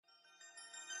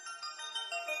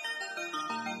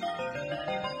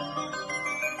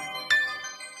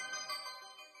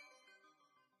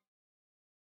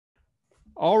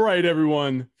All right,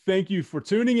 everyone. Thank you for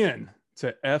tuning in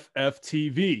to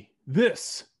FFTV.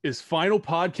 This is Final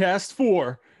Podcast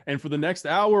 4, and for the next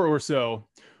hour or so,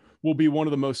 will be one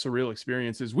of the most surreal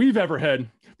experiences we've ever had.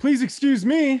 Please excuse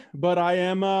me, but I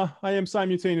am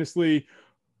simultaneously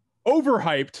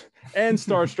overhyped and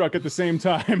starstruck at the same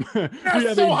time. We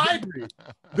have so a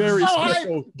very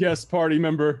special guest party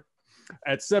member.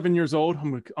 At 7 years old,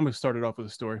 I'm gonna start it off with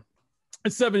a story.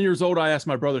 At 7 years old, I asked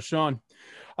my brother Sean,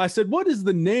 I said, "What is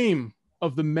the name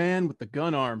of the man with the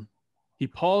gun arm?" He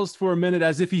paused for a minute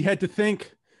as if he had to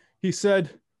think. He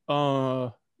said,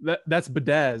 that's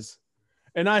Badaz.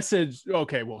 And I said,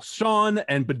 okay, well, Sean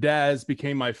and Badaz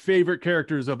became my favorite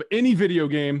characters of any video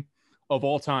game of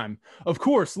all time. Of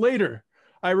course, later,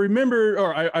 I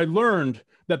learned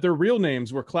that their real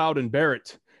names were Cloud and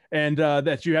Barrett, and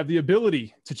that you have the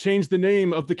ability to change the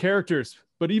name of the characters.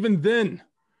 But even then,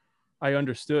 I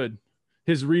understood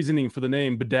his reasoning for the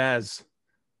name Badaz.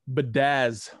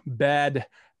 Badaz. Bad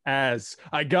as.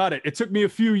 I got it. It took me a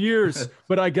few years,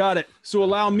 but I got it. So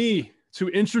allow me to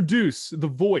introduce the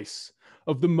voice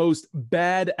of the most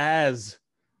badass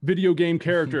video game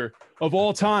character of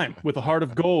all time with a heart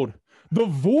of gold. The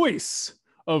voice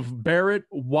of Barrett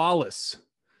Wallace.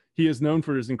 He is known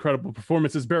for his incredible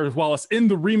performance as Barrett Wallace in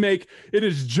the remake. It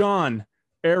is John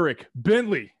Eric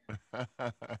Bentley.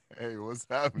 Hey, what's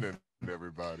happening,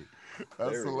 everybody?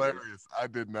 That's hilarious. I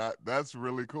did not. That's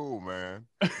really cool, man.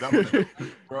 That was your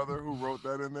brother who wrote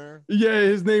that in there? Yeah,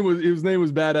 his name was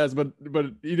Badass, but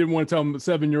he didn't want to tell him a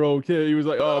 7-year-old kid. He was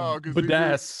like, oh,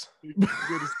 Badass. He did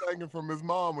a singing from his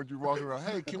mom when you walking around.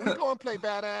 Hey, can we go and play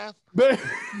Badass?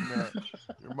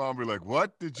 Your mom be like,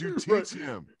 what did you teach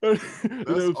him?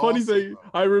 The funny thing,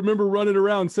 I remember running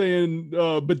around saying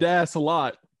Badass a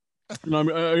lot. And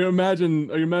I imagine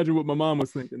what my mom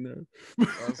was thinking there.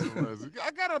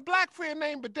 I got a black friend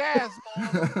named Badaz,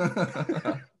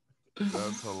 Mom.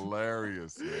 That's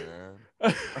hilarious, man.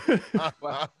 I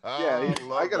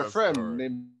got a friend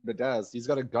named Badaz. He's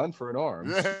got a gun for an arm.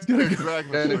 Yeah,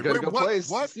 exactly. And a good place.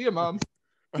 What? See you, Mom.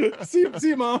 see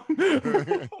you, Mom.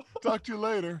 Talk to you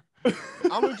later.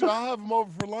 I'll have him over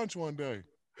for lunch one day.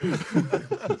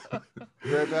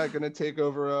 Right back, gonna take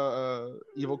over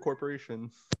evil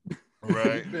corporation.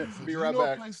 Right. Be right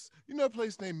back. You know a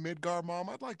place named Midgar, Mom?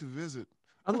 I'd like to visit.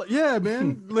 Yeah,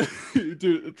 man.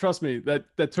 Dude, trust me,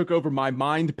 that took over my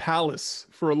mind palace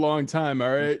for a long time.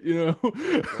 All right,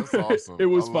 That's awesome. It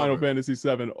was Final Fantasy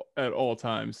VII at all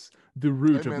times, the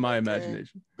root of my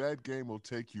imagination. That game will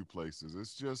take you places.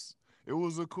 It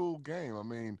was a cool game. I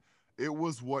mean, it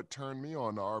was what turned me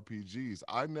on to RPGs.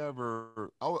 I'm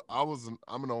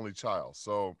an only child,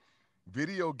 so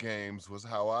video games was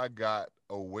how I got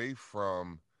away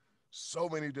from so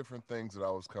many different things that I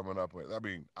was coming up with. I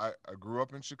mean, I grew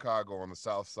up in Chicago on the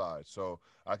South Side, so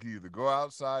I could either go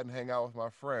outside and hang out with my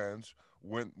friends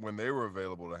when they were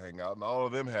available to hang out, and all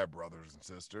of them had brothers and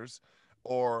sisters,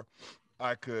 or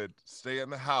I could stay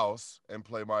in the house and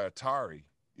play my Atari.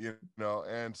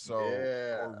 And so,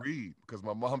 or read, because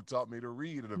my mom taught me to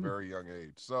read at a very young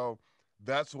age. So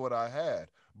that's what I had.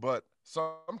 But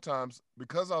sometimes,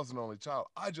 because I was an only child,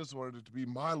 I just wanted it to be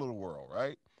my little world,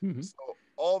 right? Mm-hmm. So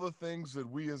all the things that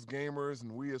we as gamers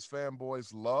and we as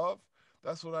fanboys love,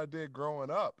 that's what I did growing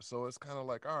up. So it's kind of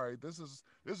like, all right, this is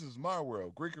my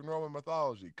world. Greek and Roman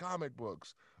mythology, comic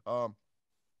books.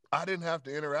 I didn't have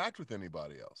to interact with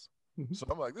anybody else. Mm-hmm. So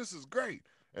I'm like, this is great.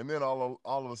 And then all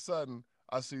of a sudden,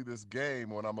 I see this game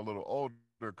when I'm a little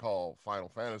older called Final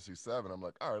Fantasy VII. I'm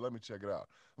like, all right, let me check it out.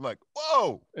 I'm like,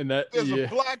 whoa, and there's a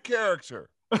black character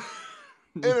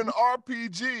in an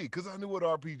RPG, because I knew what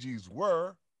RPGs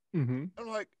were. Mm-hmm. I'm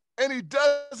like, and he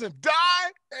doesn't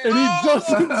die? And he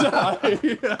doesn't die.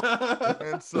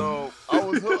 And so I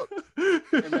was hooked.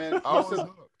 Hey, man,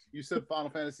 you said Final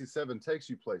Fantasy VII takes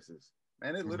you places.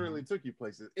 Man, it literally took you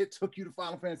places. It took you to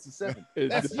Final Fantasy VII.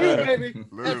 That's you, baby.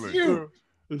 Literally. That's you.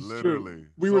 Literally.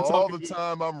 We were all the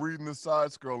time I'm reading the side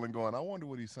scrolling going, I wonder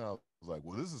what he sounds like.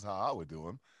 Well, this is how I would do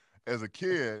him as a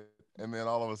kid. And then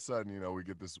all of a sudden, we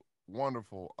get this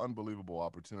wonderful, unbelievable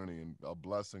opportunity and a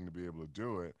blessing to be able to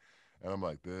do it. And I'm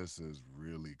like, this is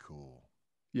really cool.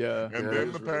 Yeah. And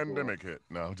then the pandemic hit.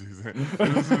 No,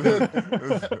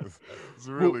 it's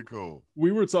really cool.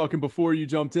 We were talking before you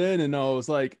jumped in, and I was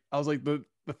like,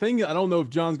 the thing I don't know if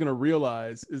John's gonna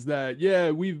realize is that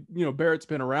Barrett's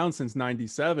been around since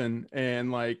 '97,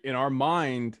 and like in our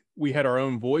mind we had our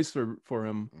own voice for him,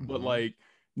 mm-hmm. But like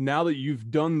now that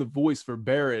you've done the voice for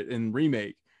Barrett in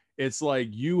remake, it's like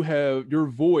your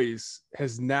voice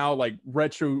has now like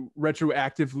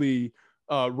retroactively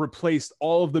replaced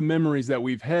all of the memories that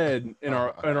we've had in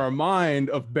our mind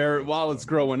of Barrett Wallace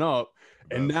growing up.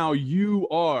 And now you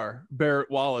are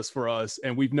Barrett Wallace for us,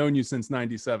 and we've known you since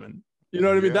 '97. You know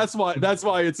what I mean? That's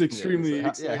why it's extremely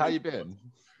exciting. How you been?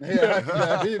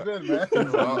 How you been, man?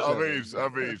 I've aged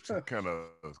kind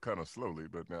of slowly,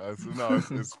 but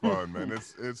it's fun, man.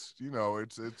 It's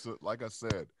like I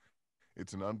said,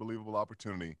 it's an unbelievable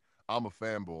opportunity. I'm a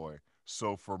fanboy,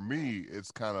 so for me,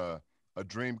 it's kind of a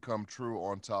dream come true.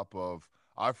 On top of,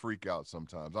 I freak out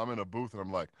sometimes. I'm in a booth and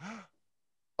I'm like,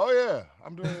 oh yeah,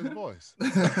 I'm doing his voice.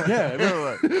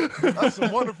 Yeah, like, that's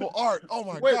some wonderful art. Oh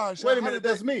my gosh! Wait a minute,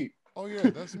 that's me. Oh yeah,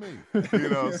 that's me.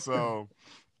 So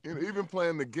even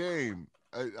playing the game,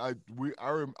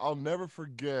 I'll never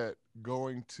forget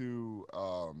going to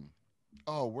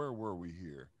where were we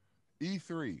here?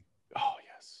 E3. Oh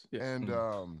yes. Yeah. And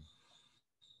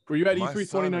were you at E3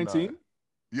 2019?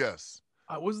 Yes.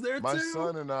 I was there too. My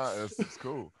son and I, it's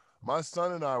cool. My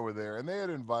son and I were there, and they had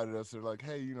invited us. They're like,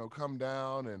 hey, come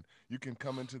down, and you can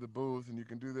come into the booth, and you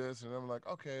can do this. And I'm like,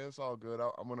 okay, it's all good.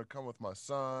 I'm going to come with my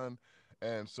son.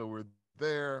 And so we're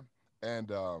there,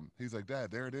 and he's like,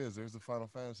 Dad, there it is. There's the Final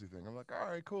Fantasy thing. I'm like, all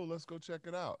right, cool. Let's go check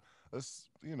it out. Let's,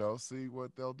 see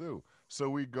what they'll do. So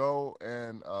we go,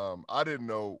 and I didn't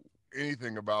know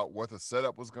anything about what the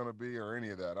setup was going to be or any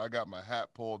of that. I got my hat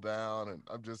pulled down, and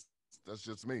that's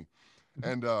just me.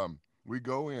 And we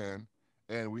go in,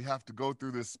 and we have to go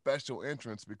through this special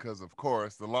entrance because, of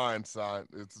course, the line sign,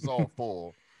 it's all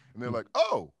full. And they're like,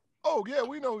 oh, yeah,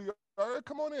 we know you. All right,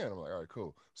 come on in. I'm like, all right,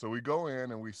 cool. So we go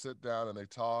in, and we sit down, and they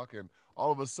talk, and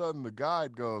all of a sudden the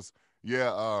guide goes,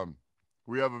 yeah,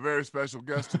 we have a very special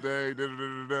guest today,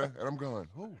 da-da-da-da-da. And I'm going,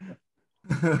 who?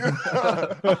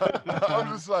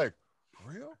 I'm just like,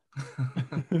 for real?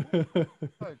 I'm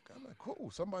like, cool.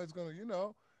 Somebody's going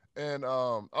to, And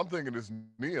I'm thinking it's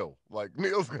Neil. Like,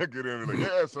 Neil's going to get in and like,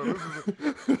 yeah, so this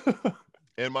is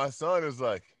And my son is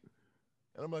like,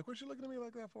 and I'm like, what you looking at me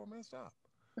like that for, man? Stop.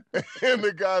 And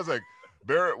the guy's like,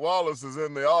 Barrett Wallace is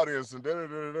in the audience, and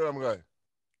da-da-da-da-da. I'm like,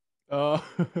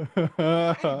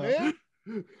 hey, man.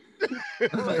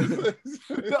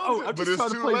 No, I'm just trying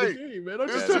to play the game, man.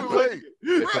 It's too late.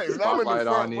 Right. And I'm in the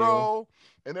front row,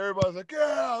 and everybody's like,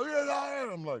 yeah.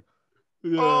 I'm like,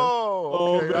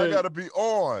 oh, okay, I gotta be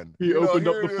on. He opened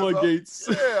up the floodgates.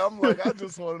 Yeah, I'm like, I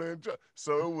just wanted to enjoy.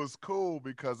 So it was cool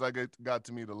because I got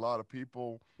to meet a lot of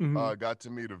people. Got to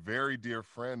meet a very dear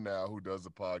friend now who does the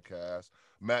podcast,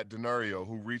 Matt Denario,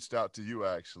 who reached out to you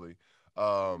actually.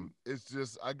 It's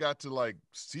just I got to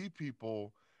see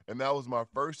people, and that was my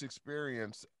first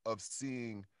experience of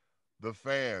seeing the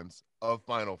fans of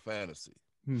Final Fantasy.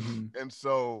 And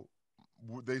so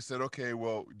they said, okay,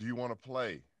 well, do you want to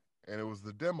play? And it was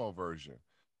the demo version.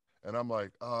 And I'm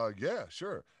like, yeah,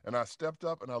 sure. And I stepped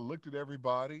up and I looked at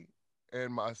everybody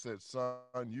and I said, son,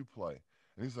 you play.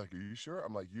 And he's like, are you sure?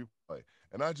 I'm like, you play.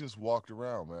 And I just walked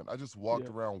around, man. I just walked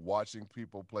around watching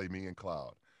people play me and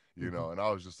Cloud, and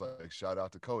I was just like, shout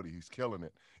out to Cody. He's killing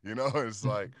it. It's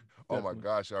like, oh my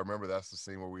gosh, I remember that's the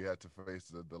scene where we had to face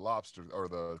the lobster or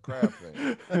the crab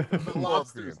thing.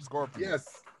 The scorpion.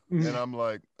 Yes. And I'm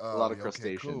like, a lot of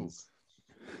crustaceans. Cool.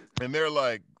 And they're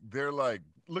like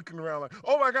looking around like,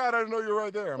 oh my God, I didn't know you were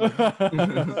right there. I'm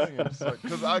like,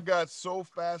 because I got so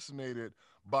fascinated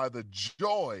by the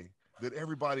joy that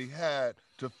everybody had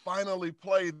to finally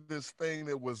play this thing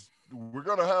that we're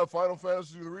going to have Final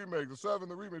Fantasy the remake, the 7,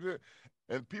 the remake.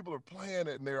 And people are playing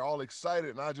it and they're all excited.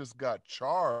 And I just got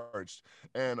charged.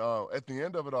 And at the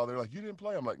end of it all, they're like, you didn't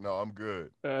play? I'm like, no, I'm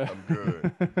good. I'm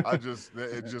good.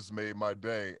 It just made my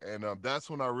day. And that's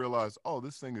when I realized, oh,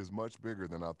 this thing is much bigger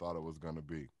than I thought it was going to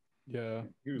be. Yeah.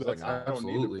 He was like, I don't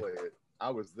need to play it. I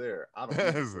was there. I don't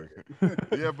need to play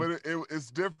it. Yeah, but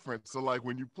it's different. So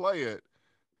when you play it,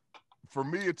 for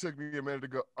me, it took me a minute to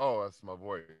go, oh, that's my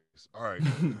voice. All right.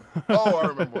 Oh, I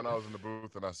remember when I was in the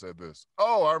booth and I said this.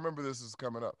 Oh, I remember this is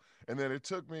coming up. And then it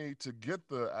took me to get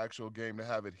the actual game to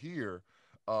have it here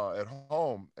at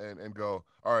home and go,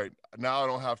 all right, now I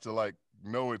don't have to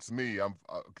know it's me.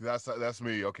 That's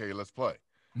me. Okay, let's play.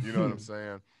 You know what I'm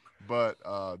saying? But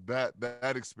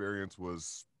that experience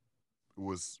was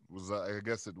I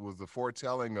guess it was the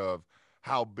foretelling of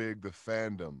how big the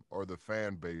fandom or the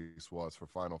fan base was for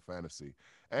Final Fantasy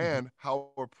and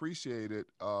how appreciated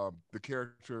the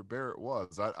character Barrett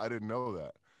was. I didn't know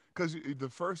that because the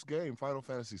first game, Final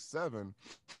Fantasy VII,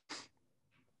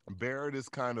 Barrett is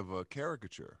kind of a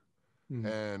caricature.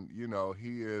 And,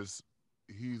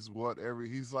 he's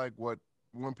like what,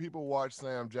 when people watch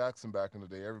Sam Jackson back in the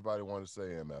day, everybody wanted to say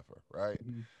MFer, right?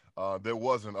 that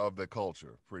wasn't of the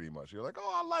culture, pretty much. You're like,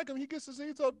 oh, I like him.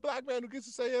 He's a black man who gets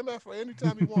to say MF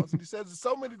anytime he wants. And he says it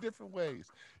so many different ways,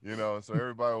 you know. And so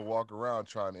everybody will walk around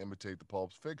trying to imitate the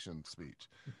Pulp Fiction speech.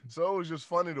 So it was just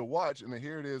funny to watch. And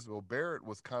here it is. Well, Barrett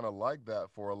was kind of like that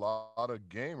for a lot of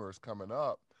gamers coming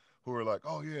up who are like,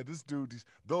 oh, yeah, this dude,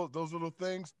 those little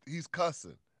things, he's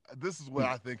cussing. This is what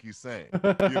I think he's saying. You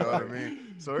know what I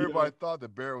mean? So everybody thought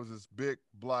that Barrett was this big,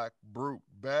 black, brute,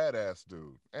 badass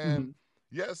dude. And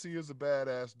yes, he is a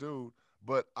badass dude,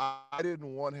 but I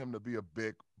didn't want him to be a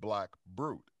big, black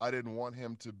brute. I didn't want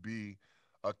him to be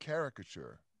a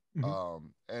caricature.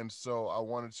 And so I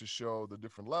wanted to show the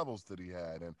different levels that he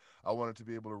had. And I wanted to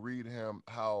be able to read him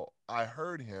how I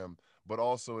heard him, but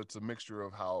also it's a mixture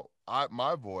of how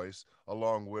my voice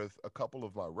along with a couple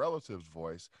of my relatives'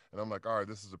 voice. And I'm like, all right,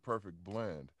 this is a perfect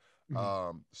blend.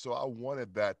 So I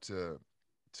wanted that to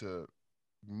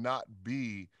not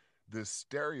be this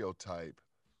stereotype,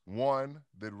 one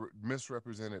that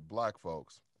misrepresented black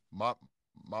folks, my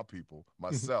people,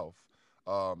 myself,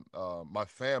 my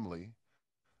family,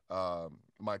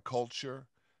 my culture,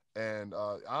 and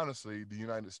honestly, the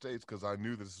United States, because I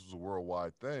knew this was a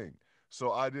worldwide thing.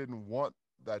 So I didn't want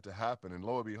that to happen. And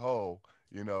lo and behold,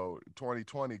 you know,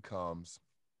 2020 comes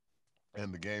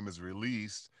and the game is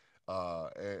released,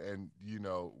 and you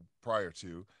know, prior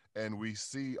to, and we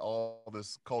see all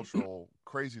this cultural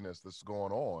craziness that's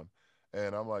going on.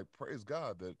 And I'm like, praise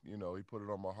God that, you know, he put it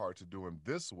on my heart to do him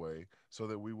this way so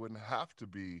that we wouldn't have to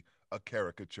be a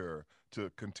caricature to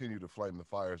continue to flame the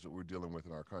fires that we're dealing with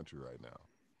in our country right now.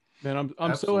 Man,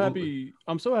 I'm so happy.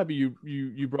 I'm so happy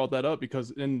you brought that up,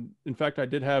 because in fact I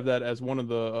did have that as one of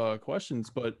the questions,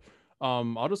 but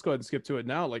I'll just go ahead and skip to it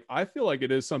now. Like, I feel like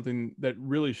it is something that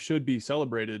really should be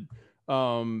celebrated.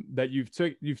 That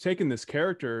you've taken this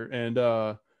character, and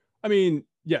I mean,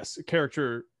 yes,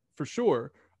 character for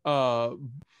sure.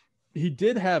 He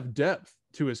did have depth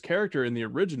to his character in the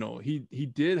original.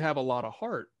 He did have a lot of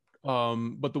heart.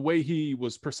 But the way he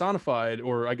was personified,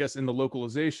 or I guess in the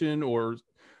localization, or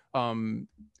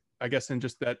I guess in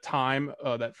just that time,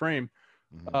 that frame,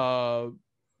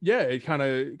 yeah, it kind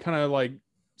of like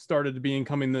started to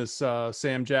becoming this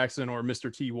Sam Jackson or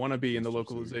Mr. T wannabe in the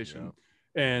localization.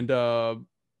 And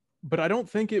but I don't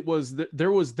think it was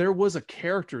there was a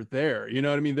character there, you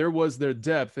know what I mean? There was their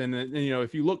depth, and you know,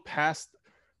 if you look past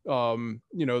you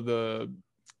know, the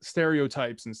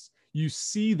stereotypes, and you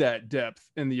see that depth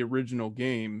in the original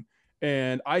game.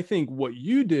 And I think what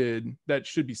you did that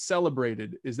should be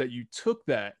celebrated is that you took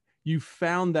that, you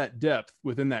found that depth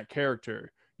within that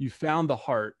character, you found the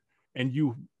heart, and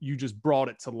you just brought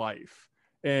it to life.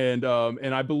 And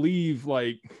I believe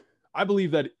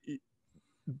that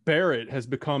Barrett has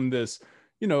become this,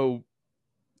 you know,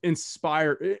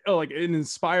 like an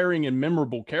inspiring and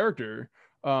memorable character.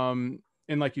 And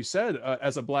like you said,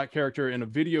 as a black character in a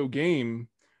video game,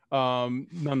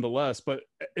 nonetheless, but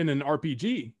in an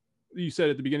RPG, you said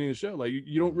at the beginning of the show, like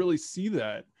you don't really see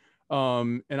that.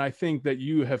 And I think that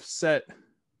you have set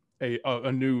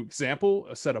a new example,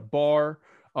 set a bar,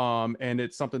 and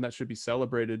it's something that should be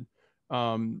celebrated.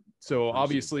 So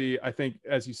obviously, I think,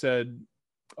 as you said,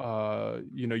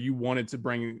 you know, you wanted to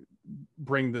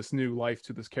bring this new life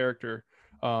to this character.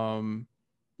 I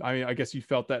mean, I guess you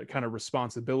felt that kind of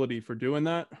responsibility for doing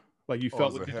that. Like, you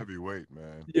felt like a heavyweight,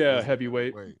 man. Yeah,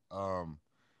 heavyweight.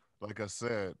 Like I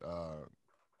said,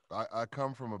 I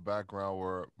come from a background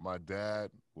where my dad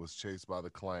was chased by the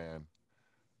Klan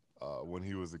when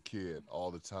he was a kid all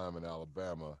the time in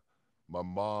Alabama. My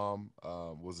mom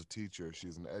was a teacher.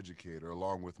 She's an educator,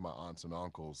 along with my aunts and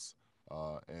uncles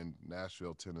in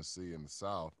Nashville, Tennessee, in the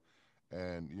South.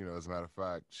 And, you know, as a matter of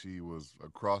fact, she was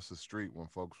across the street when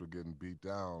folks were getting beat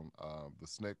down. The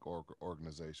SNCC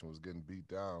organization was getting beat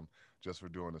down just for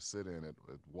doing a sit-in at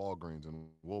Walgreens and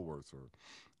Woolworths.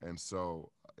 And so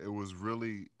it was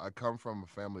really, I come from a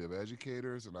family of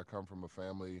educators, and I come from a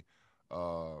family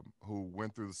who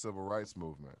went through the civil rights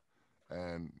movement.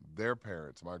 And their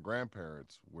parents, my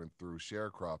grandparents, went through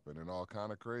sharecropping and all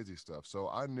kind of crazy stuff. So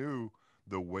I knew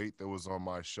the weight that was on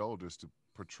my shoulders to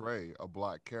portray a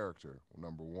black character,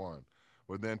 number one,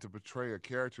 but then to portray a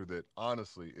character that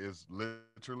honestly is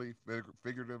literally,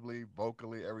 figuratively,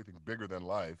 vocally, everything bigger than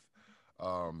life,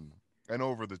 and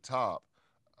over the top.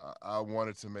 I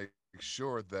wanted to make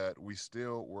sure that we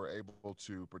still were able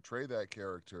to portray that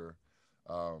character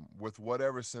with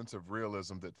whatever sense of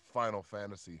realism that Final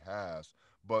Fantasy has,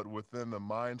 but within the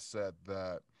mindset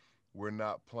that we're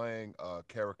not playing a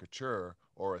caricature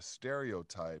or a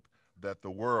stereotype that the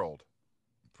world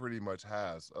pretty much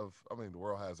has I mean, the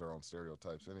world has their own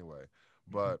stereotypes anyway,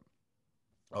 but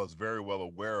I was very well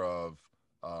aware of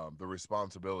the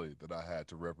responsibility that I had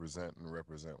to represent and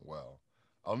represent well.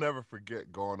 I'll never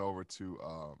forget going over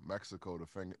to Mexico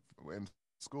in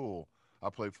school. I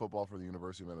played football for the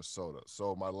University of Minnesota.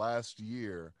 So my last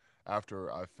year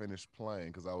after I finished playing,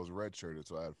 because I was redshirted,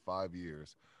 so I had 5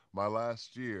 years. My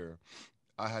last year,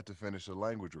 I had to finish a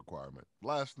language requirement.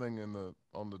 Last thing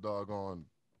on the doggone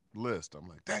list. I'm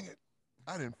like, dang it,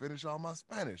 I didn't finish all my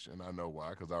Spanish, and I know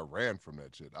why, because I ran from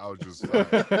that shit. I was just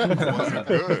like, I wasn't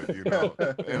good, you know.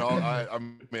 And I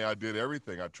mean, I did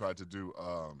everything. I tried to do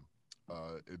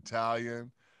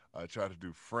Italian. I tried to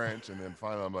do French, and then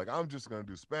finally I'm like, I'm just gonna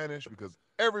do Spanish because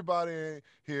everybody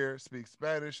here speaks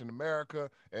Spanish in America,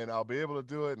 and I'll be able to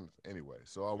do it. And anyway,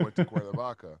 so I went to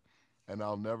Cuernavaca, and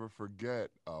I'll never forget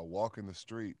walking the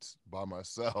streets by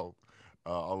myself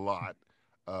a lot,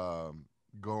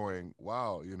 going,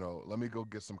 wow, you know, let me go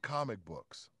get some comic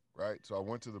books, right? So I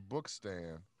went to the book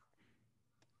stand,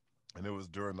 and it was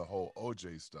during the whole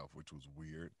OJ stuff, which was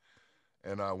weird.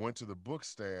 And I went to the book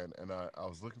stand, and I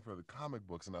was looking for the comic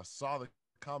books, and I saw the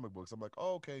comic books. I'm like,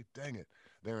 oh, okay, dang it,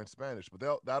 they're in Spanish,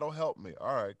 but that'll help me.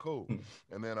 All right, cool.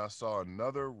 And then I saw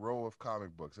another row of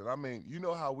comic books, and I mean, you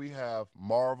know how we have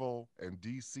Marvel and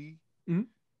DC,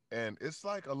 and it's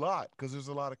like a lot because there's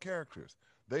a lot of characters.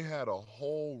 They had a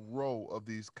whole row of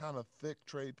these kind of thick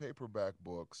trade paperback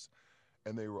books,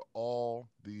 and they were all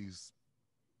these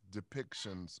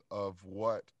depictions of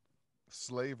what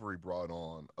slavery brought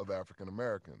on of African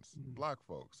Americans, black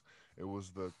folks. It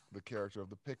was the character of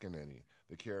the Pickaninny,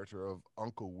 the character of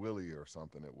Uncle Willie or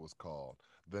something it was called,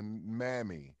 the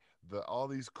Mammy, all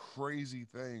these crazy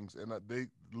things, and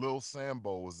Lil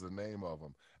Sambo was the name of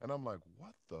them, and I'm like,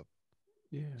 what the.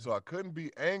 Yeah. So I couldn't be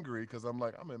angry because I'm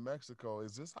like, I'm in Mexico.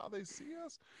 Is this how they see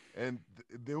us? And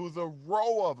there was a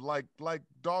row of like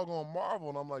doggone Marvel,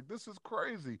 and I'm like, this is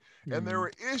crazy. And there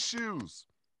were issues.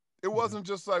 It wasn't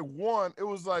just like one. It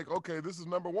was like, okay, this is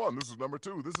number one. This is number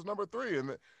two. This is number three.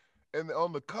 And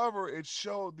on the cover, it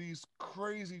showed these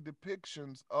crazy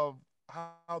depictions of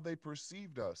how they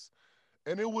perceived us.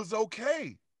 And it was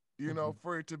okay, you know,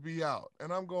 for it to be out.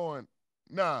 And I'm going,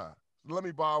 nah, let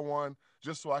me buy one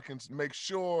just so I can make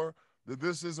sure that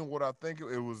this isn't what I think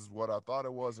it was, what I thought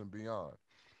it was and beyond.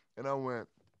 And I went,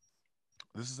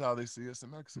 this is how they see us in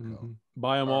Mexico.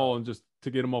 Buy them all and just to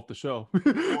get them off the shelf.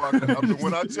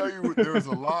 When I tell you there's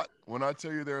a lot,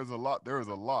 there is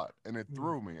a lot, and it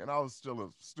threw me. And I was still a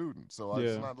student, so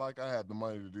it's not like I had the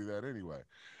money to do that anyway.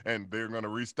 And they're going to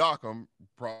restock them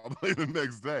probably the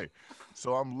next day.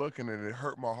 So I'm looking, and it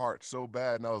hurt my heart so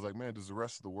bad. And I was like, man, does the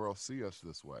rest of the world see us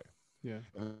this way? Yeah.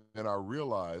 And I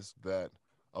realized that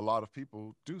a lot of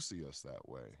people do see us that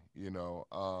way, you know.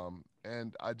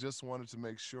 And I just wanted to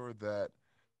make sure that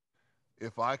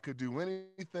if I could do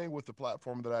anything with the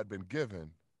platform that I'd been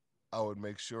given, I would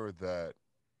make sure that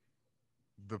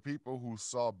the people who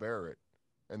saw Barrett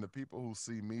and the people who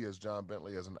see me as John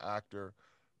Bentley as an actor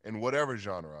in whatever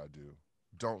genre I do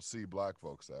don't see black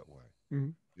folks that way.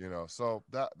 You know, so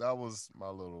that was my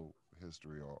little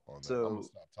history on that. I'm gonna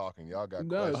stop talking. Y'all got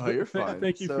questions? Oh, you're fine.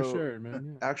 Thank you for sharing,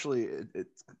 man. Yeah. Actually,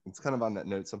 it's kind of on that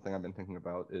note. Something I've been thinking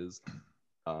about is,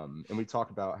 and we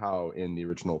talked about how in the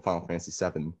original Final Fantasy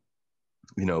VII,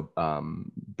 you know,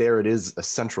 Barrett is a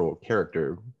central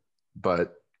character,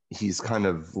 but he's kind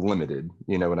of limited.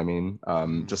 You know what I mean?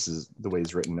 Just as the way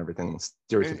he's written, everything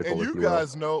stereotypical. And you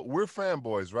guys know we're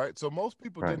fanboys, right? So most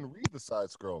people didn't read the side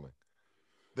scrolling.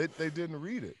 They didn't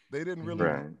read it. They didn't really.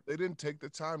 They didn't take the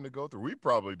time to go through. We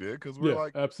probably did because we're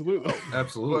like, absolutely,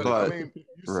 absolutely. But I mean, you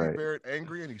see Barrett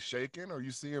angry and he's shaking, or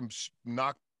you see him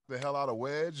knock the hell out of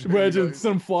Wedge. Wedge and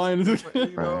some flying.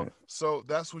 You know, so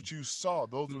that's what you saw.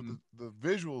 Those were the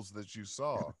visuals that you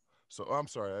saw. So I'm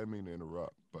sorry, I didn't mean to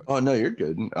interrupt. But oh no, you're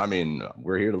good. I mean,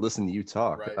 we're here to listen to you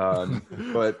talk.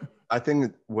 But I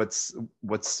think what's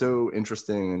so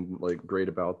interesting and like great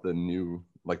about the new,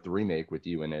 like the remake with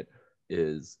you in it,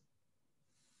 is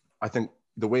I think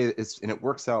the way it's, and it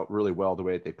works out really well, the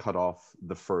way they cut off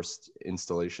the first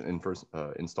installation and first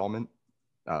installment,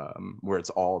 where it's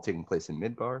all taking place in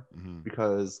Midgar.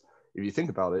 Because if you think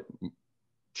about it,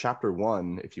 chapter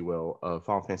 1, if you will, of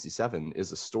Final Fantasy VII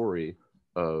is a story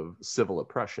of civil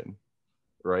oppression,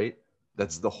 right?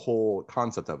 That's the whole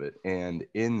concept of it. And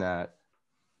in that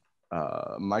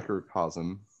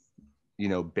microcosm, you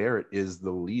know, Barrett is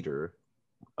the leader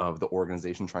of the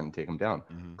organization trying to take him down.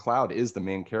 Cloud is the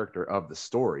main character of the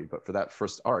story, but for that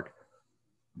first arc,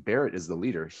 Barrett is the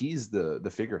leader. He's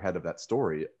the figurehead of that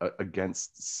story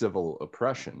against civil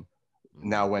oppression.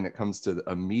 Now, when it comes to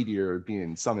a meteor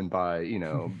being summoned by, you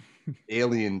know,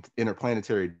 alien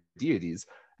interplanetary deities,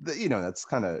 you know, that's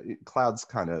kind of Cloud's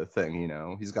kind of thing. You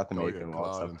know, he's got the makeup and all that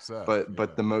Cloud stuff. and Seth,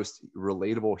 But the most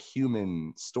relatable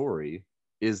human story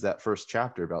is that first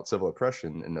chapter about civil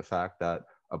oppression, and the fact that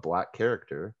a Black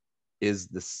character is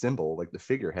the symbol, like the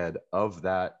figurehead of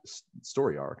that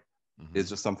story arc, is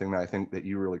just something that I think that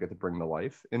you really get to bring to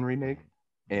life in Remake.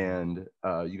 And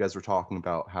you guys were talking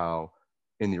about how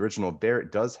in the original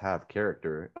Barrett does have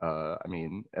character. I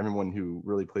mean, everyone who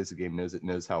really plays the game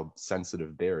knows how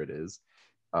sensitive Barrett is.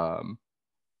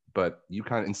 But you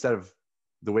kind of, instead of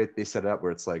the way they set it up,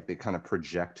 where it's like they kind of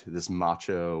project this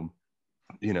macho,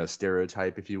 you know,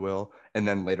 stereotype, if you will, and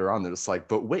then later on they're just like,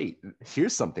 but wait,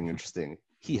 here's something interesting.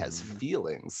 He has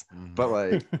feelings. But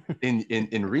like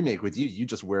in Remake with you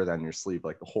just wear that on your sleeve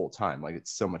like the whole time. Like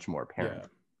it's so much more apparent.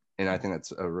 And I think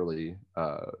that's a really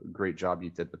great job you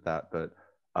did with that. But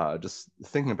just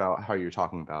thinking about how you're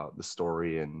talking about the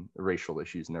story and racial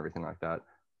issues and everything like that,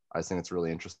 I just think it's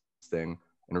really interesting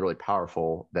and really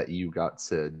powerful that you got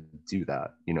to do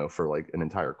that, you know, for like an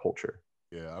entire culture.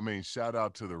 Yeah, I mean, shout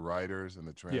out to the writers and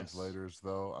the translators,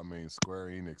 though. I mean, Square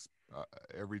Enix,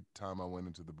 every time I went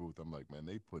into the booth, I'm like, man,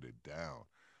 they put it down.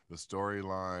 The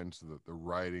storylines, the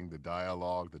writing, the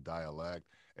dialogue, the dialect,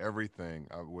 everything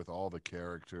with all the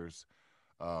characters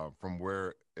from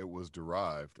where it was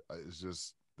derived. It's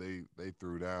just, they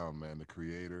threw down, man. The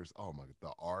creators, oh my,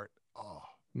 the art,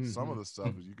 some of the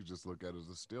stuff you could just look at as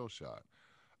a still shot.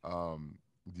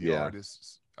 The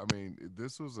artists, I mean,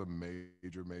 this was a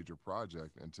major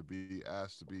project, and to be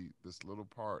asked to be this little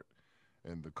part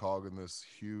and the cog in this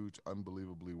huge,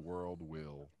 unbelievably world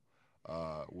wheel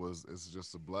it's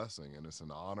just a blessing, and it's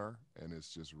an honor, and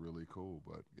it's just really cool.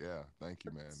 But yeah, thank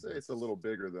you, man. I'd say it's a little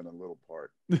bigger than a little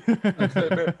part.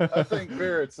 I think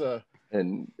Barrett's a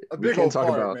big old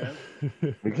part,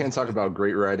 man. We can't talk about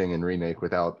great writing in Remake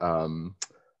without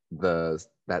the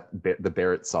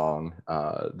Barrett song.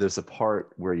 There's a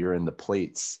part where you're in the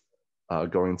plates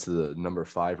going to the number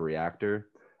 5 reactor,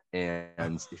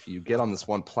 and if you get on this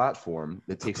one platform,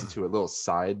 it takes you to a little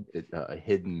side, a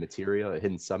hidden material, a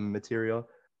hidden sub-material,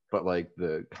 but like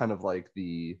the kind of like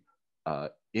the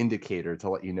indicator to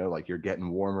let you know like you're getting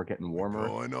warmer.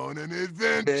 Going on an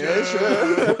adventure.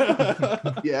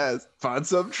 Yes, find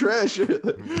some treasure.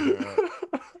 That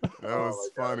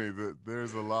was funny. That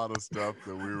there's a lot of stuff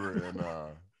that we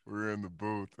were in the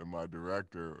booth, and my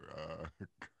director,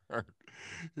 Kirk,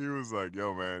 he was like,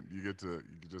 "Yo, man, you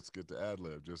just get to ad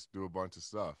lib, just do a bunch of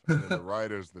stuff." And then the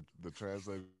writers, the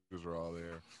translators are all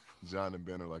there. John and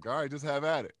Ben are like, "All right, just have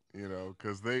at it," you know,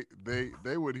 because they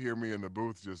would hear me in the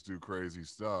booth just do crazy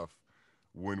stuff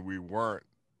when we weren't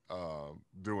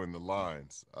doing the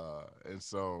lines, and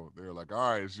so they were like,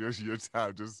 "All right, it's your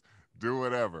time, just do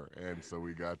whatever." And so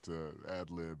we got to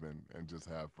ad lib and just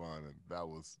have fun, and that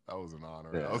was an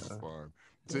honor. Yeah. That was fun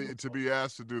to be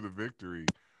asked to do the victory.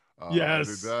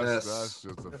 That's just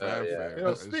a fanfare. You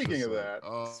know, speaking of that,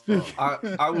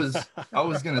 I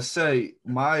was gonna say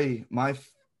my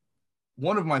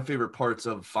one of my favorite parts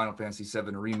of Final Fantasy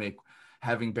VII Remake,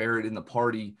 having Barrett in the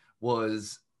party,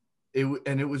 was it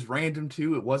was random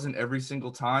too. It wasn't every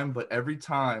single time, but every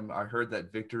time I heard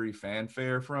that victory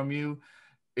fanfare from you,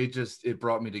 it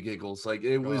brought me to giggles. Like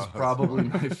it was probably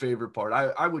my favorite part.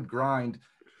 I would grind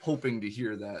hoping to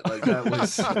hear that. Like that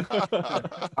was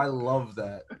I love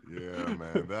that. Yeah,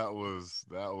 man. That was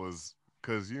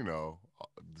because, you know,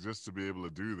 just to be able to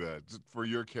do that, just for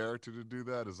your character to do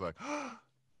that is like,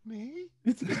 me?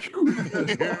 It's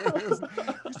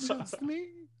just me.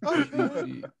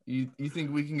 Okay. You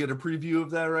think we can get a preview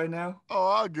of that right now? Oh,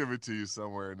 I'll give it to you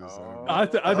somewhere in this. I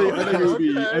think it'd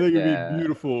be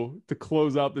beautiful to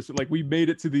close out this. Like we made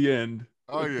it to the end.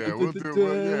 Oh yeah, we'll do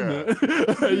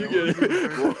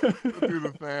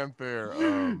the fanfare.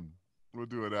 We'll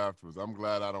do it afterwards. I'm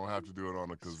glad I don't have to do it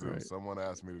on a kazoo. Right. Someone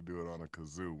asked me to do it on a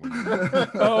kazoo.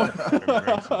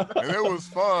 And it was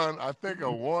fun. I think I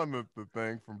won the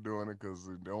thing from doing it because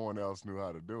no one else knew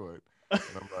how to do it. And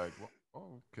I'm like, well,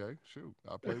 oh, okay, shoot.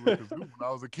 I played with kazoo when I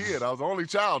was a kid. I was the only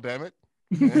child, damn it.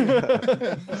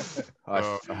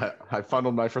 I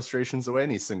funneled my frustrations the way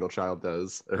any single child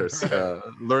does,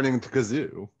 learning the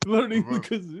kazoo. The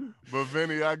kazoo. But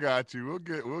Vinny, I got you. We'll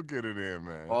get it in,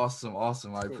 man. Awesome.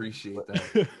 I appreciate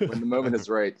that. When the moment is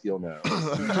right, you'll know.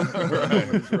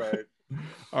 Right.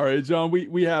 All right, John.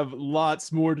 We have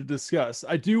lots more to discuss.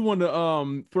 I do want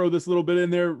to throw this little bit in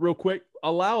there real quick.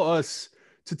 Allow us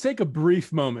to take a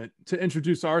brief moment to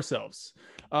introduce ourselves.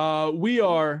 We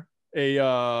are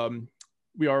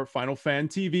Final Fan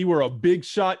TV. We're a big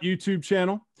shot YouTube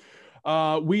channel.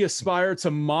 We aspire to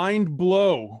mind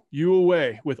blow you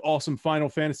away with awesome Final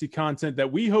Fantasy content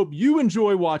that we hope you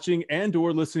enjoy watching and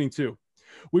or listening to.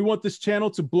 We want this channel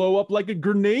to blow up like a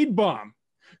grenade bomb.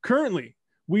 Currently,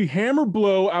 we hammer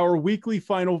blow our weekly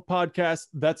final podcast.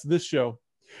 That's this show.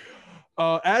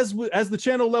 As the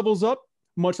channel levels up,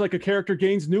 much like a character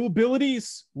gains new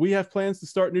abilities, we have plans to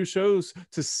start new shows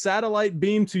to satellite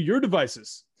beam to your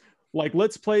devices, like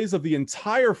Let's Plays of the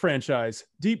entire franchise,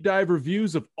 deep dive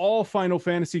reviews of all Final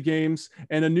Fantasy games,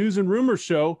 and a news and rumors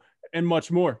show, and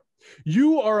much more.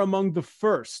 You are among the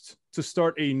first to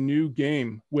start a new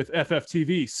game with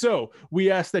FFTV. So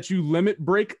we ask that you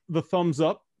break the thumbs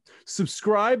up,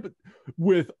 subscribe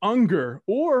with Unger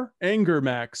or Anger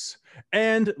Max,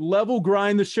 and level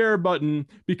grind the share button,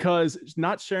 because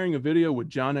not sharing a video with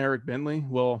John Eric Bentley,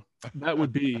 well, that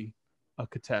would be a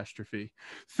catastrophe.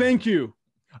 Thank you.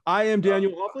 I am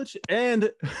Daniel Hofflich,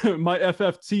 and my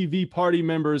FFTV party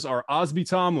members are Osby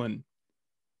Tomlin,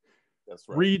 That's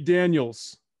right. Reed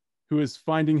Daniels, who is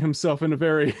finding himself in a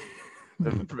very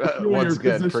once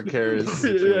again, precarious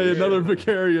another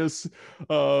precarious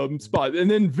spot.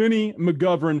 And then Vinny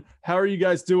McGovern. How are you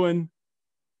guys doing?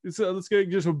 Let's get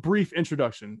just a brief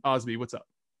introduction. Osby, what's up?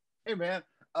 Hey, man.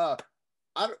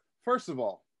 First of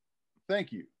all,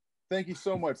 thank you. Thank you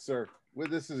so much, sir.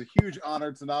 This is a huge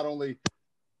honor to not only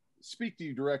speak to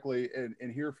you directly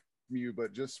and hear from you,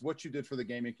 but just what you did for the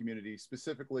gaming community,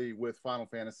 specifically with Final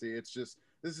Fantasy. This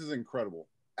is incredible.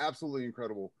 Absolutely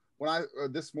incredible.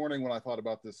 This morning when I thought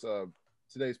about this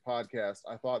today's podcast,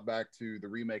 I thought back to the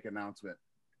remake announcement,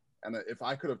 and if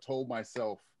I could have told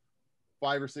myself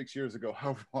 5 or 6 years ago,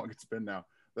 however long it's been now,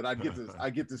 that I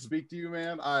get to speak to you,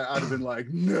 man, I'd have been like,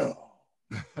 no,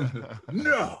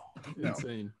 no,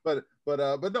 insane. But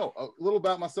no. A little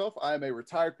about myself: I am a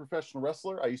retired professional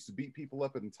wrestler. I used to beat people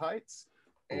up in tights.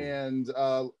 And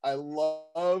I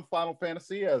love Final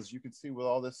Fantasy, as you can see with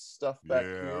all this stuff back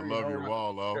here. Yeah, I love your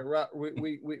wall, though. Right,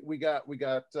 we got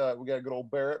good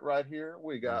old Barrett right here.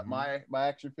 We got my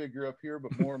action figure up here,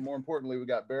 but more importantly, we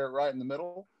got Barrett right in the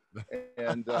middle.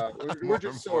 And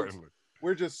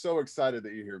we're just so excited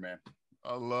that you're here, man.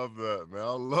 I love that, man.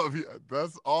 I love you.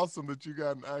 That's awesome that you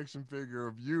got an action figure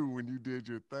of you when you did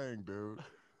your thing, dude.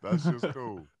 That's just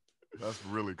cool. That's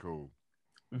really cool.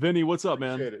 Vinny, what's up,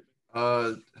 man? Appreciate it.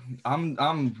 I'm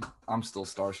still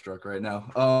starstruck right now.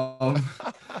 All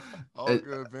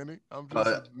good, Vinny. I'm just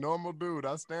a normal dude.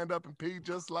 I stand up and pee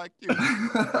just like you.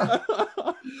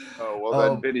 Oh, well,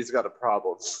 then Vinny's got a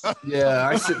problem. Yeah,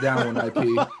 I sit down when I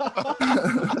pee.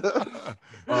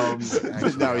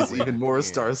 Now he's even more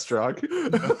starstruck.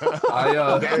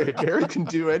 Gary can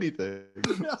do anything.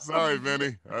 Sorry,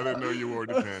 Vinny. I didn't know you wore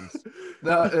depends.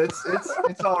 No, it's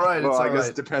all right. Well, it's I all guess right.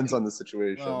 it depends on the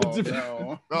situation. Oh,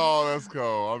 no. Oh, that's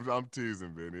cool. I'm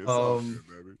teasing, Vinny. It's all good,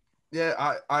 baby. Yeah,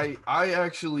 I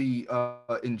actually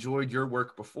enjoyed your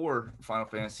work before Final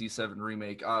Fantasy VII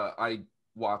Remake. I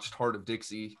watched Heart of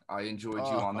Dixie. I enjoyed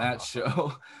you on that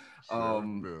show.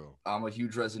 I'm a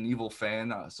huge Resident Evil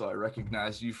fan, so I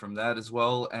recognized you from that as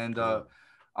well. And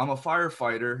I'm a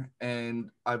firefighter, and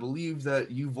I believe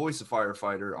that you voice a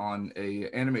firefighter on a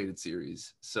animated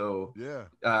series. So yeah,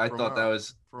 I thought that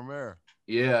was from there.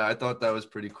 Yeah, I thought that was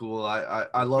pretty cool.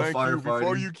 I love firefighting.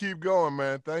 Before you keep going,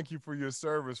 man, thank you for your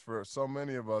service for so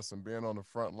many of us and being on the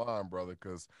front line, brother,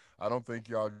 because I don't think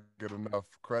y'all get enough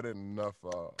credit and enough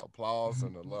applause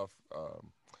and enough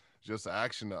just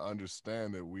action to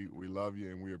understand that we love you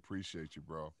and we appreciate you,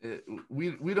 bro.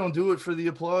 We don't do it for the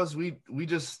applause. We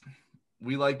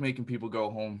like making people go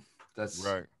home. That's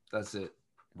right. That's it.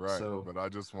 Right. So, but I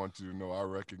just want you to know I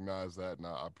recognize that and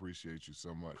I appreciate you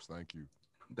so much. Thank you.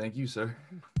 Thank you, sir.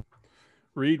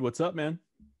 Reed, what's up, man?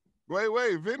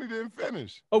 Wait, Vinny didn't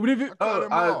finish. Oh, did you? I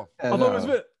thought it was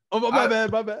Vin. Oh, my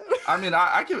bad. I mean,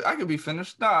 I could be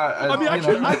finised. Nah, I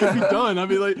could be done. I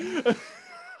mean, like,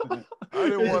 I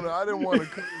didn't want to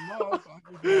cut him off.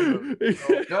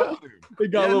 It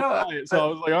got a little quiet, so I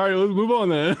was like, all right, let's move on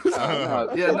then.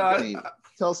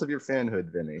 Tell us of your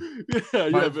fanhood, Vinny.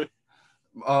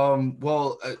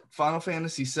 Well, Final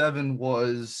Fantasy VII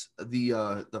was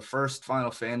the first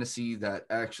Final Fantasy that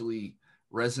actually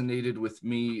resonated with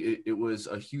me. It was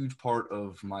a huge part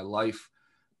of my life.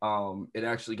 It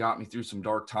actually got me through some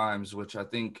dark times, which I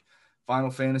think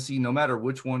Final Fantasy, no matter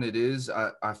which one it is,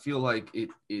 I feel like it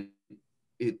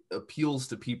appeals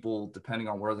to people depending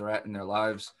on where they're at in their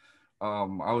lives.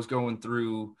 I was going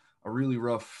through a really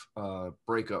rough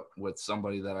breakup with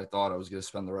somebody that I thought I was going to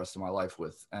spend the rest of my life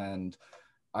with, and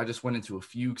I just went into a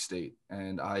fugue state,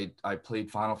 and I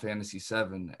played Final Fantasy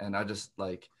VII, and I just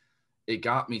it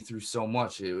got me through so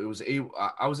much.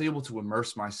 I was able to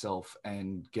immerse myself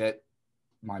and get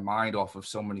my mind off of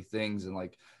so many things, and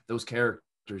those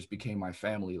characters became my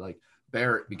family.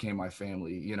 Barrett became my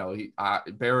family.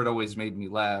 Barrett always made me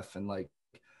laugh, and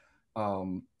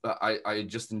I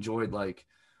just enjoyed like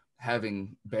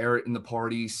having Barrett in the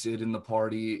party, Sid in the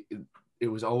party. It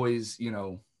was always, you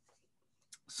know,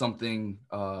 something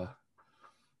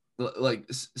like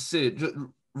Sid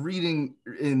reading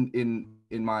in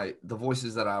the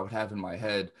voices that I would have in my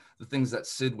head, the things that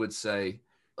Sid would say.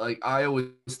 Like I always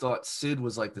thought Sid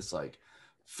was like this like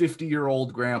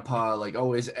 50-year-old grandpa, like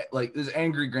always like this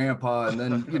angry grandpa, and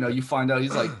then you know you find out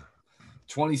he's like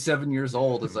 27 years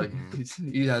old. It's like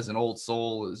he has an old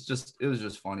soul. It was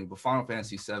just funny. But Final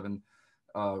Fantasy VII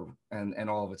and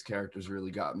all of its characters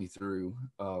really got me through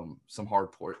some hard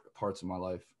parts of my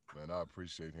life. Man, I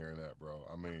appreciate hearing that, bro.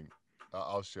 I mean,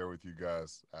 I'll share with you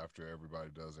guys after everybody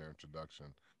does their introduction,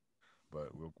 but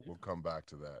we'll come back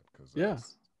to that because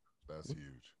that's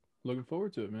huge. Looking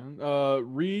forward to it, man.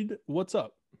 Reed, what's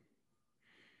up?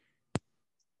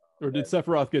 Or did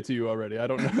Sephiroth get to you already? I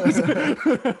don't know.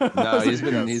 No, he's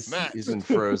been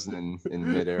frozen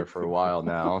in midair for a while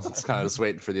now. It's kind of just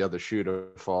waiting for the other shoe to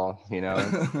fall, you know.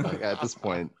 Like at this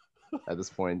point,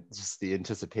 just the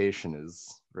anticipation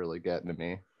is really getting to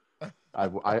me. I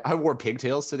wore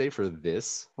pigtails today for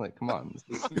this. Like, come on,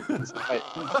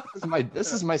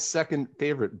 this is my second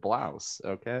favorite blouse.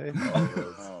 Okay.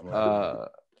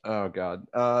 Oh God.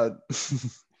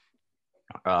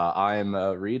 I'm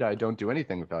Reed. I don't do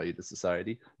anything of value to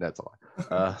society. That's a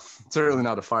lie. Certainly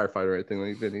not a firefighter or anything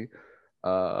like Vinny.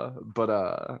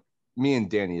 But me and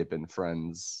Danny have been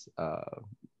friends.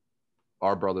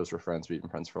 Our brothers were friends. We've been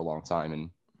friends for a long time, and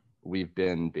we've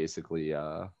been basically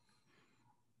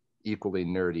equally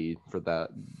nerdy for that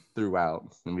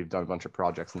throughout. And we've done a bunch of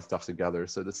projects and stuff together.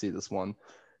 So to see this one,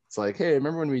 it's like, hey,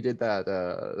 remember when we did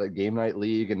that Game Night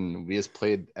League and we just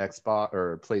played Xbox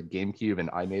or played GameCube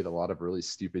and I made a lot of really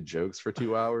stupid jokes for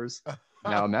 2 hours?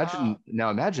 Now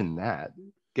imagine that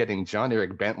getting John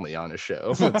Eric Bentley on a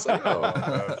show. It's like, oh,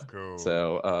 that's cool.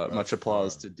 So That's much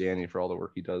applause fun. to Danny for all the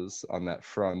work he does on that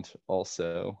front.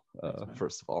 Also,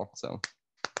 first of all, so.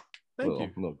 Thank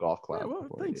you. Little golf clap. Yeah, well,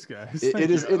 thanks, guys.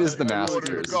 It is the Order the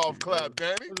Masters. golf clap,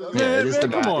 Danny. Yeah, it is man,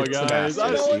 the come on, it's the guys.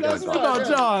 Masters. You That's gotta about golf.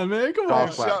 John, man. Come on.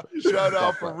 Golf clap. Shout out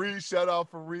Golf for clap. Reed. Shout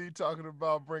out for Reed talking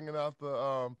about bringing out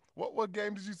the what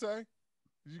game did you say?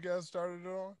 Did you guys started it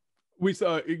on? We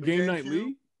saw Game Night GameCube?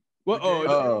 League. What?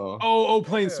 The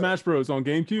Playing Yeah. Smash Bros on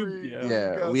GameCube. Reed, Yeah. you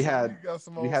Yeah, got we some- had- you got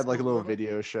some We old had like a school little with 'em?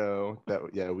 video show that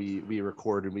we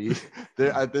recorded.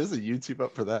 There's a YouTube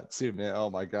up for that too, man. Oh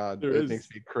my God, There it is.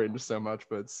 makes me cringe so much,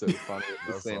 but it's so funny at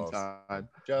the That's same awesome. time.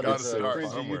 Shout Gotta out to start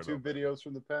cringy somewhere, YouTube though. videos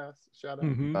from the past. Shout out.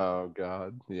 Mhm. Oh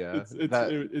God, yeah.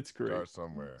 It's great. Start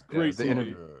somewhere. Great the TV.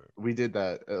 interview. Good. We did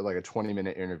that like a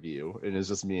 20-minute interview, and it's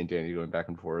just me and Danny going back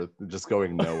and forth, just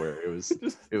going nowhere.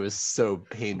 It was so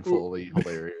painfully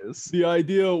hilarious. The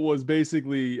idea was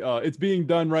basically it's being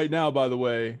done right now, by the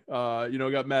way.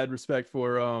 Got mad respect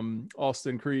for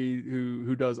Austin Creed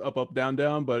who does Up Down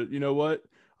Down, but you know what,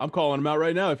 I'm calling him out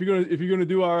right now. If you're gonna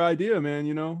do our idea,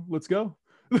 man, let's go.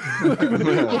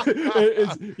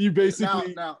 You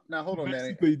basically Now hold on, Danny.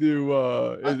 basically do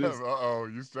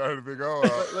You started to go.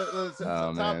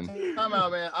 Oh, man. Time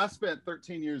out, man. I spent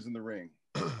 13 years in the ring.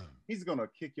 He's gonna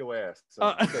kick your ass.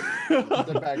 So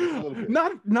step back just a little bit.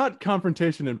 not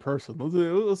confrontation in person.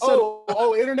 Let's set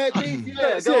Internet beef?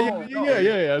 Yeah,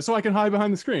 yeah. So I can hide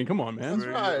behind the screen. Come on, man. That's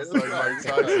right, It's that's like right. Mike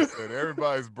Tyson said,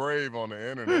 everybody's brave on the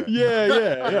internet.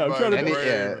 Yeah. I'm trying to. Any- Brave.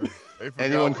 yeah. They forgot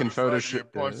Anyone what can it's like to Photoshop-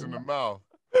 get punched in the mouth,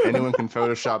 Anyone can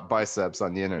Photoshop biceps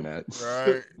on the internet.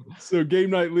 right? So Game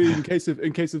Night League, in case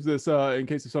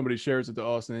if somebody shares it to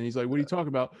Austin and he's like, "What are you talking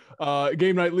about?"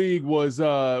 Game Night League was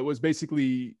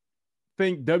basically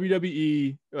think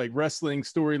WWE like wrestling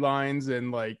storylines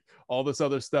and like all this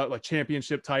other stuff like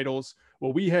championship titles.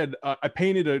 Well, we had I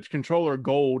painted a controller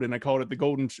gold and I called it the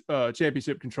Golden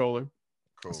Championship controller.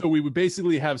 Cool. So we would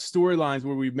basically have storylines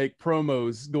where we make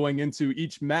promos going into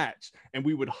each match, and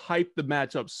we would hype the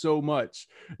match up so much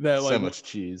that So much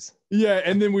cheese. yeah,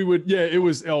 and then we would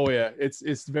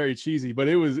it's very cheesy, but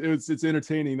it's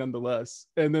entertaining nonetheless.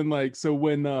 And then like so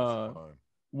when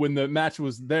the match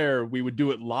was there, we would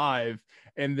do it live,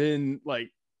 and then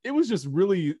like it was just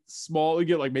really small. It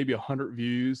get like maybe 100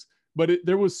 views, but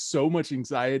there was so much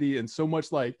anxiety and so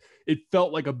much like it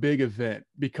felt like a big event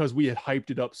because we had hyped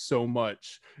it up so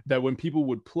much that when people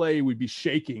would play, we'd be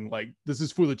shaking like this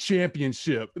is for the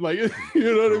championship, like you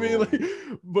know what I mean?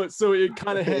 Like, but so it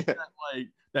kind of had that like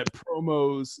that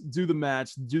promos, do the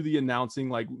match, do the announcing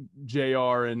like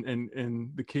JR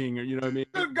and the King, or you know what I mean?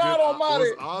 Good God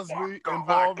Almighty! Was Osby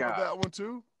involved with that one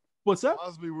too? What's that?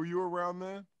 Osby, were you around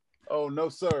then? Oh no,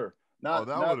 sir. Not,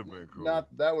 that not, would have been cool.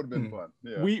 that would have been fun.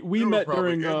 Yeah. We You were met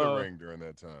probably during in the ring during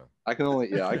that time. I can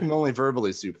only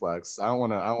verbally suplex. I don't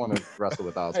want to wrestle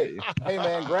with Hey, Osby. hey,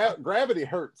 man, gravity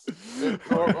hurts,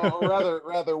 or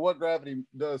rather, what gravity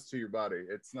does to your body.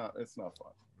 It's not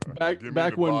fun. Give me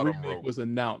back the when bottom remake rope. was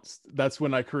announced, that's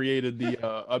when I created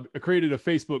I created a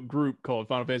Facebook group called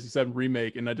Final Fantasy VII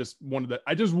Remake, and I just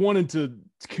wanted to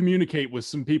communicate with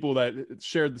some people that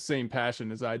shared the same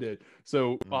passion as I did.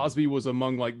 So Osby was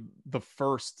among like the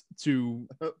first to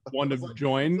want to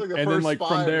join, It's like the and then first like from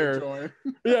 5 to there, join.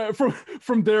 yeah,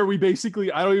 from there we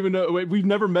basically, I don't even know, we've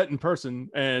never met in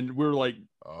person, and we're like,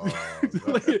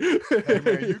 Hey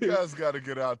man, you guys got to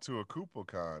get out to a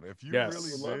KoopaCon if you Yes.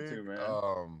 really Would love to, dig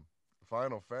man.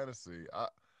 Final Fantasy.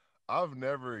 I've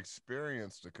never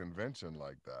experienced a convention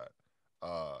like that.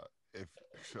 If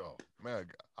oh,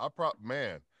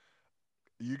 man,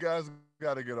 you guys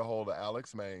got to get a hold of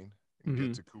Alex Main and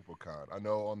get to KoopaCon. I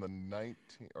know on the 19th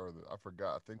I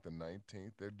forgot. I think the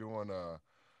 19th they're doing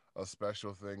a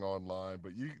special thing online,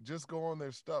 but you just go on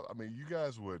their stuff. I mean, you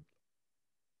guys would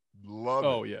love it.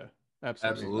 oh yeah,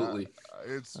 absolutely.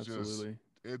 Absolutely.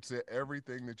 It's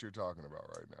everything that you're talking about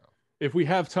right now. If we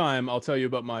have time, I'll tell you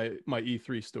about my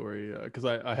E3 story, because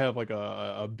I have like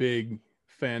a big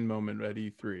fan moment at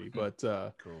E3. But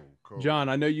Cool. John,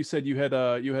 I know you said you had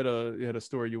a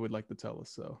story you would like to tell us.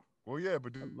 So Well, yeah,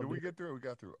 but did we get through it? We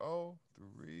got through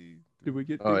three. did we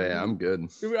get? Oh yeah, I'm good.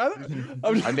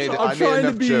 I'm made trying to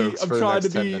enough be. jokes I'm for the trying to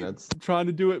next 10 be. minutes. I'm trying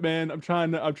to do it, man. I'm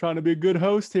trying to be a good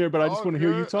host here, but I just All want to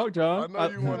hear you good. talk, John. I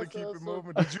know you want to keep it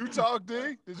moving. Did you talk,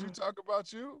 D? Did you talk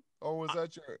about you, or was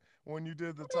that when you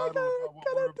did the title of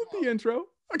what we're about? The intro.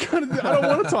 I don't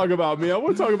want to talk about me. I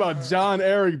want to talk about John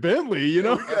Eric Bentley. You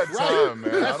know, We got time,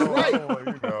 man. That's I don't, right.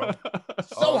 you know.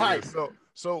 So hype.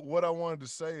 So what I wanted to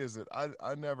say is that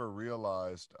I never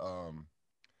realized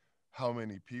how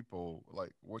many people,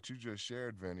 like what you just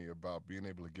shared, Vinny, about being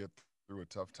able to get through a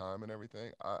tough time and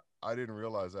everything. I didn't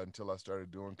realize that until I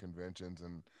started doing conventions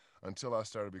and until I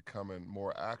started becoming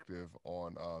more active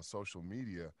on social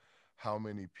media, how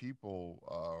many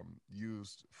people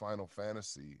used Final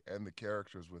Fantasy and the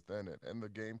characters within it and the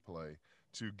gameplay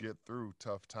to get through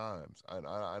tough times. And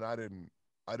I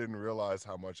didn't realize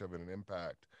how much of an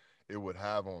impact it would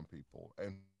have on people.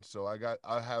 And so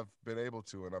I have been able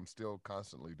to, and I'm still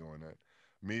constantly doing it,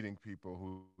 meeting people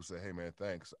who say, hey man,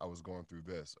 thanks, I was going through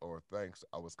this, or thanks,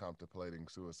 I was contemplating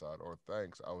suicide, or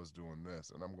thanks, I was doing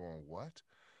this. And I'm going, what?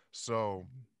 So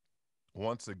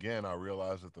once again, I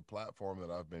realized that the platform that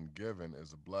I've been given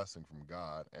is a blessing from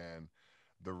God. And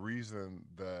the reason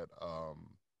that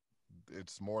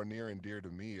it's more near and dear to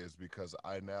me is because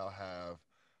I now have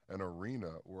an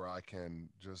arena where I can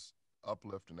just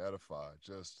uplift and edify,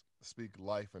 just speak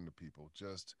life into people,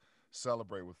 just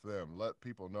celebrate with them, let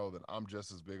people know that I'm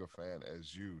just as big a fan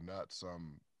as you, not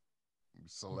some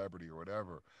celebrity or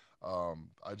whatever. I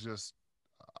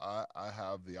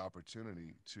have the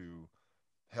opportunity to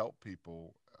help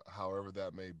people however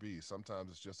that may be.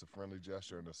 Sometimes it's just a friendly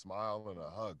gesture and a smile and a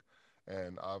hug.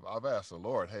 And I've asked the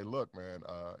Lord, hey, look, man,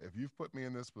 if you've put me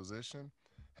in this position,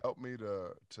 help me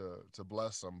to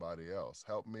bless somebody else.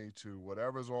 Help me to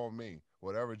whatever's on me,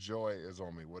 whatever joy is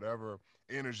on me, whatever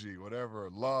energy, whatever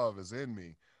love is in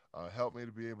me. Help me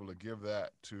to be able to give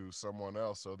that to someone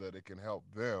else so that it can help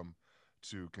them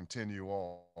to continue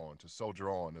on, to soldier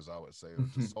on, as I would say, or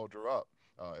to soldier up,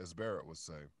 as Barrett would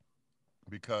say.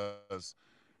 Because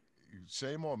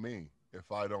shame on me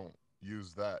if I don't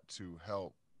use that to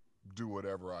help do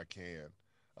whatever I can,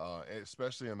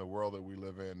 especially in the world that we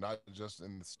live in, not just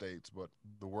in the States, but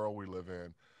the world we live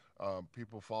in.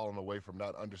 People falling away from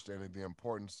not understanding the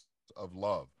importance of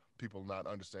love, people not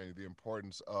understanding the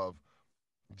importance of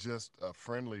just a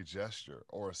friendly gesture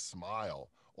or a smile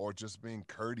or just being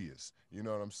courteous. You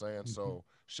know what I'm saying? So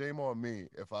shame on me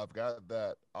if I've got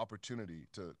that opportunity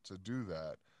to do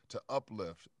that, to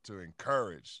uplift, to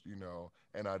encourage,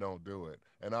 and I don't do it.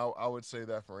 And I would say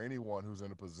that for anyone who's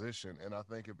in a position, and I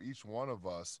think if each one of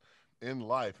us in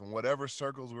life, and whatever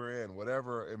circles we're in,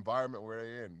 whatever environment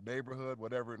we're in, neighborhood,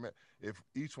 whatever it meant, if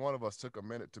each one of us took a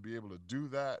minute to be able to do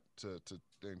that, to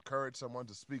encourage someone,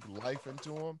 to speak life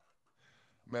into them,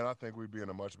 man, I think we'd be in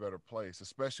a much better place,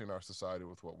 especially in our society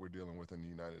with what we're dealing with in the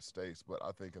United States, but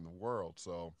I think in the world.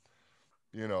 So,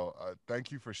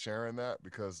 thank you for sharing that,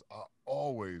 because I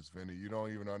always, Vinny, you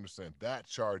don't even understand. That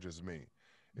charges me.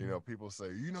 People say,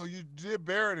 you did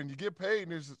Barrett and you get paid.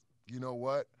 And it's, you know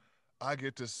what? I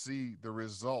get to see the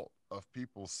result of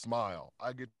people smile.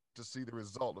 I get to see the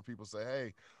result of people say,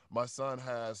 hey, my son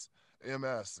has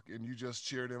MS and you just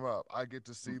cheered him up. I get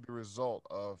to see the result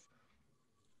of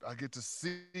I get to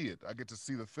see it. I get to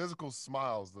see the physical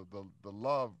smiles, the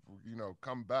love,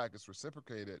 come back. It's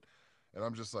reciprocated, and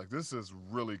I'm just like, this is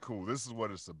really cool. This is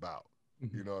what it's about.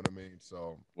 You know what I mean?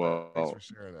 So thanks for Well,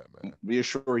 sharing that, man. we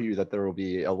assure you that there will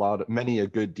be many a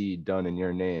good deed done in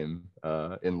your name,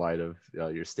 in light of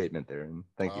your statement there. And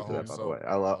thank you I for that, hope by the so. way.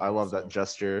 I hope love that so.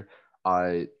 gesture.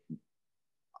 I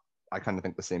kind of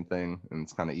think the same thing, and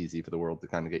it's kind of easy for the world to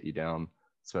kind of get you down,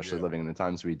 especially Yeah. living in the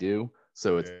times we do.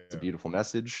 So it's a Yeah. beautiful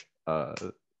message.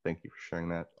 Thank you for sharing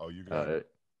that. Oh, you got it.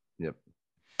 Yep.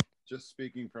 Just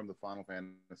speaking from the Final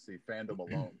Fantasy fandom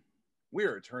alone, we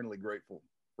are eternally grateful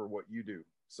for what you do,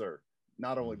 sir.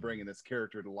 Not only bringing this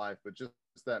character to life, but just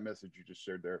that message you just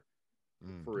shared there.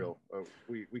 For real,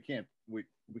 we can't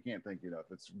thank you enough.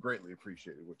 It's greatly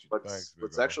appreciated what you do.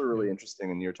 What's actually really interesting,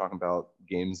 and you're talking about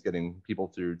games getting people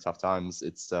through tough times.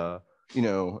 It's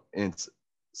it's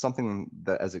something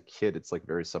that as a kid it's like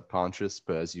very subconscious,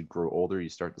 but as you grow older, you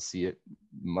start to see it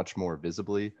much more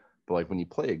visibly. But like when you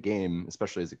play a game,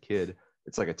 especially as a kid,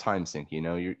 it's like a time sink.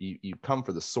 You come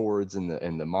for the swords and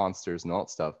the monsters and all that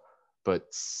stuff, but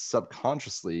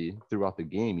subconsciously throughout the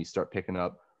game, you start picking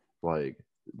up like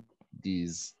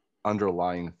these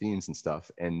underlying themes and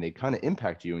stuff, and they kind of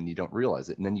impact you and you don't realize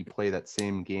it. And then you play that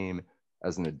same game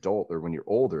as an adult or when you're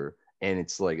older, and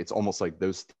it's almost like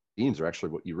those themes are actually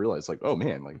what you realize, like, oh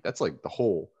man, like that's like the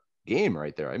whole game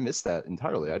right there. I missed that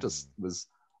entirely. I just was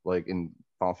like in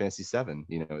Final Fantasy 7,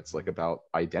 it's like about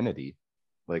identity,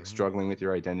 like struggling with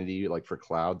your identity. Like for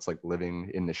Cloud, it's like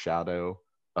living in the shadow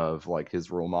of like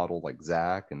his role model, like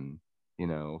Zack. And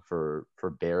for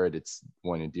Barrett, it's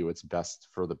wanting to do its best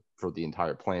for the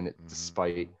entire planet,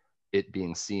 despite it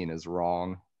being seen as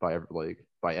wrong by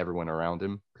everyone around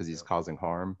him, because he's causing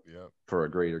harm for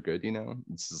a greater good.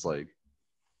 It's just like,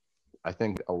 I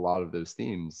think a lot of those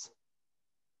themes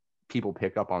people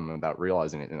pick up on them without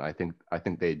realizing it, and I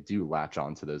think they do latch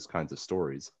on to those kinds of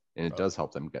stories, and it does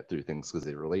help them get through things because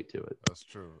they relate to it. That's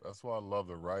true. That's why I love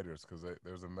the writers, because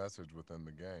there's a message within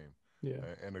the game. Yeah.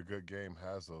 And a good game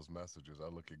has those messages. I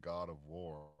look at God of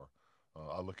War.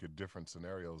 I look at different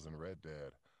scenarios in Red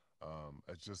Dead.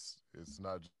 It's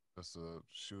not just a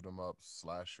shoot 'em up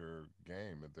slasher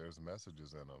game. There's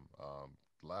messages in them.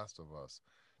 Last of Us,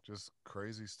 just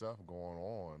crazy stuff going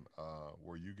on,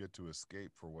 where you get to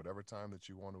escape for whatever time that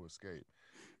you want to escape.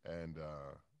 And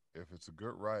if it's a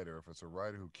good writer, if it's a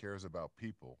writer who cares about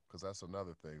people, because that's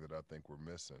another thing that I think we're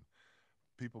missing.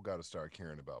 People got to start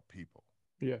caring about people.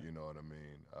 Yeah. You know what I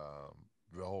mean?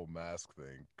 The whole mask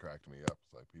thing cracked me up.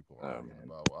 It's like people arguing man.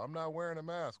 about, well, I'm not wearing a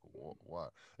mask. Why?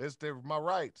 They're my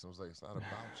rights. I was like, it's not about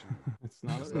you. It's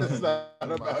not It's not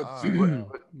about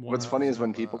you. What's funny is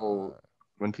when people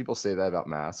say that about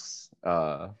masks,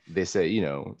 they say,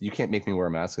 you can't make me wear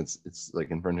a mask. It's like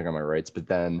infringing on my rights. But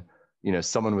then,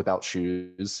 someone without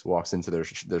shoes walks into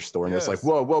their store and it's like,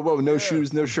 whoa, no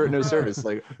shoes, no shirt, no service.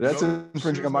 Like that's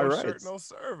infringing on my rights. Shirt, no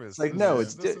service. It's like, no,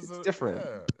 it's different.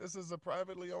 Yeah, this is a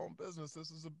privately owned business. This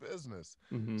is a business.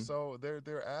 So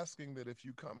they're asking that if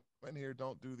you come in here,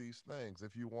 don't do these things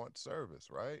if you want service,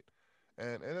 right?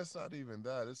 And it's not even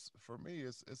that. It's, for me,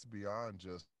 it's beyond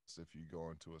just if you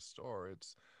go into a store.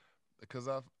 It's because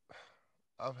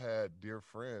I've had dear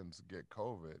friends get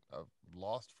COVID. I've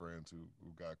lost friends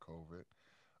who got COVID.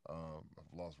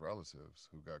 I've lost relatives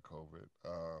who got COVID.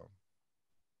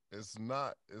 It's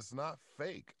not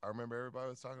fake. I remember everybody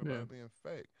was talking about it being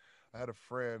fake. I had a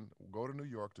friend go to New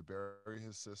York to bury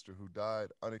his sister who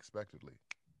died unexpectedly,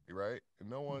 right? And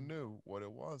no one knew what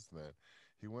it was then.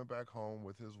 He went back home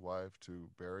with his wife to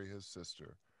bury his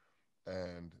sister,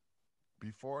 and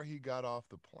before he got off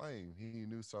the plane, he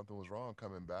knew something was wrong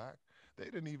coming back. They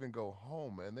didn't even go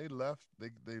home, man. They left.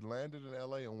 They landed in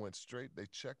LA and went straight. They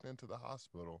checked into the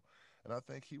hospital, and I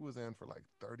think he was in for like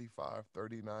 35,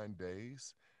 39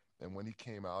 days. And when he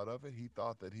came out of it, he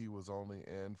thought that he was only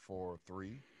in for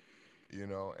 3,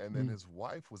 and then his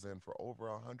wife was in for over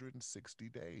 160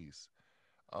 days.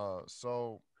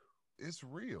 So it's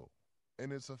real,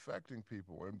 and it's affecting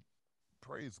people. And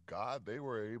praise God, they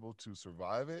were able to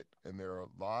survive it, and they're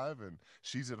alive. And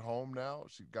she's at home now.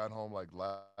 She got home like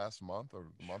last month or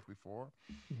the month before.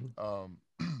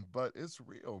 But it's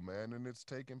real, man, and it's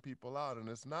taking people out, and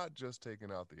it's not just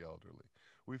taking out the elderly.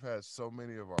 We've had so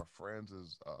many of our friends'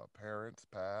 as parents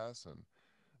pass, and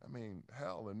I mean,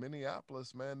 hell, in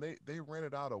Minneapolis, man, they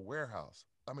rented out a warehouse.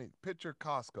 I mean, picture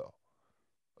Costco.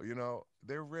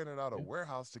 They rented out a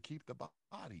warehouse to keep the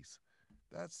bodies.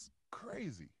 That's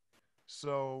crazy.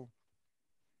 So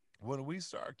when we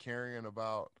start caring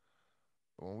about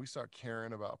when we start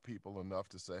caring about people enough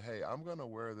to say, hey, I'm going to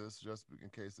wear this just in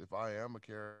case if I am a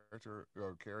character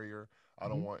or carrier, I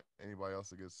don't want anybody else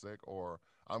to get sick, or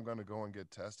I'm going to go and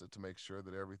get tested to make sure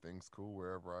that everything's cool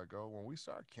wherever I go. When we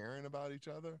start caring about each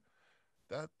other,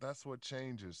 that's what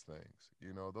changes things.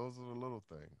 You know, those are the little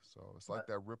things. So it's like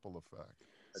that ripple effect.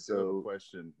 I do have a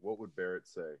question. What would Barrett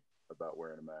say about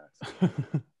wearing a mask?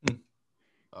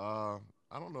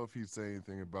 I don't know if he'd say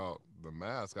anything about the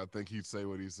mask. I think he'd say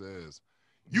what he says.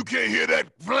 You can't hear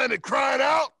that planet crying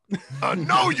out? I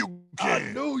know you can.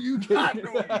 I know you can.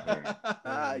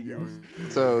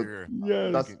 So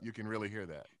you can really hear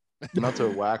that. Not to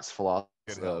wax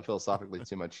philosophically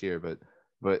too much here, but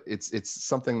it's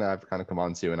something that I've kind of come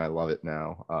on to, and I love it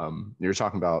now. You're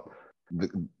talking about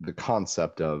the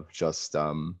concept of just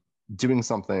doing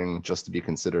something just to be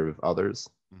considerate of others,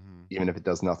 even if it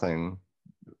does nothing.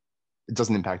 It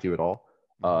doesn't impact you at all.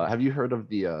 Have you heard of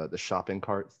the shopping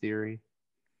cart theory?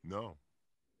 No.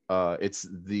 It's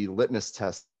the litmus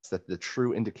test that the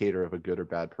true indicator of a good or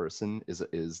bad person is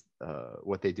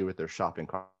what they do with their shopping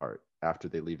cart after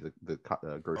they leave the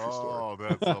grocery store. Oh,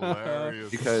 that's hilarious.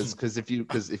 because if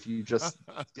you just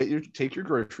take your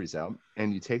groceries out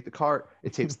and you take the cart,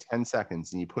 it takes 10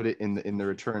 seconds and you put it in the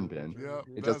return bin. Yeah,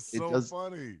 that's so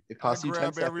funny. It costs you 10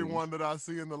 seconds. I grab everyone that I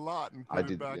see in the lot and put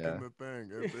it back in the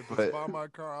thing. If it's by my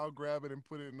car, I'll grab it and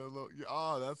put it in the little.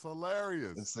 Oh, that's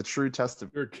hilarious. It's the true test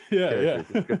of yeah.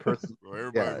 Good person. Well,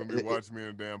 everybody's gonna be watching me in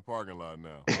a damn parking lot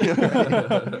now.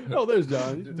 Oh, there's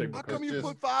John. How come you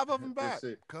put 5 of them back?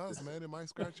 Because man, it might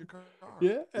scratch your car.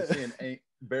 Yeah. Seeing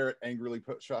Barrett angrily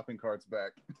put shopping carts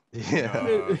back.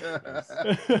 Yeah.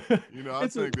 You know, I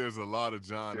think there's a lot of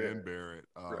John and Barrett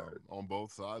on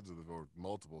both sides or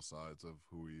multiple sides of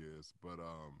who he is. But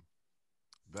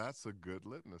that's a good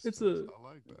litmus test. I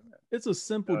like that. It's a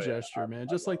simple gesture, man.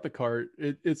 Just like the cart.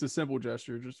 It's a simple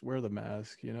gesture. Just wear the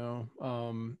mask, you know.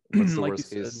 What's the like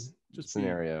worst you case said, just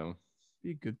scenario?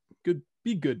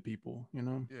 Be good people, you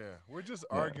know. Yeah, we're just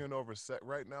arguing over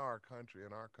right now. In our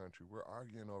country, we're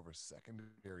arguing over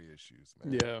secondary issues,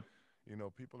 man. Yeah, you know,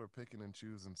 people are picking and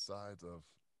choosing sides of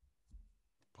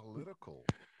political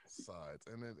sides,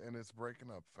 and it's breaking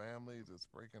up families. It's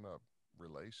breaking up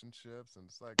relationships, and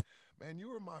it's like, man, you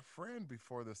were my friend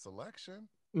before this election.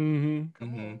 Come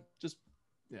on.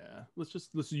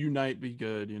 Let's unite, be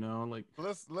good, you know. Like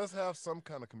let's have some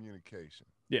kind of communication.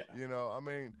 Yeah, you know, I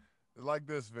mean. Like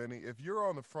this, Vinny, if you're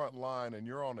on the front line and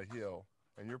you're on a hill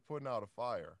and you're putting out a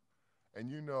fire and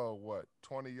you know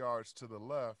 20 yards to the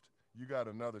left, you got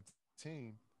another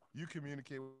team, you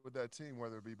communicate with that team,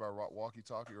 whether it be by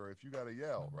walkie-talkie or if you got to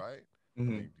yell, right? I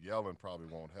mean, yelling probably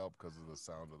won't help because of the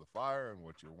sound of the fire and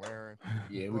what you're wearing.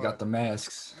 Yeah, we got the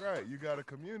masks. Right, you got to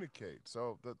communicate.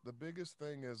 So the biggest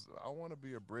thing is I want to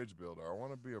be a bridge builder. I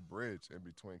want to be a bridge in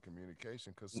between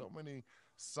communication because so many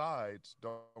sides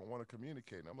don't want to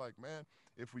communicate. And I'm like, man,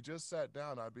 if we just sat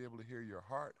down, I'd be able to hear your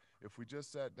heart. If we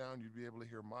just sat down, you'd be able to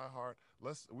hear my heart.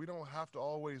 We don't have to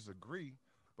always agree,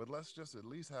 but let's just at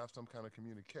least have some kind of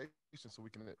communication so we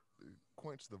can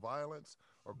quench the violence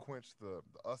or quench the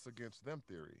us against them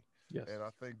theory. Yes. And I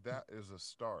think that is a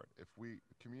start. If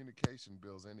communication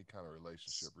builds any kind of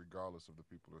relationship, regardless of the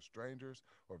people are strangers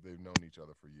or if they've known each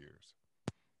other for years.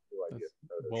 That's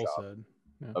well said.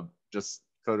 Yeah. Just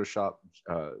Photoshop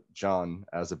John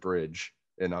as a bridge,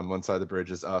 and on one side of the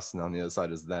bridge is us, and on the other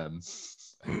side is them.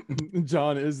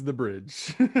 John is the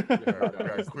bridge.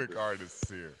 Got quick artists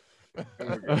here.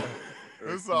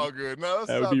 It's all good. Now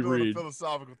let's stop doing the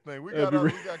philosophical thing. We got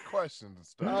questions and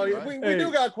stuff. Oh, yeah, we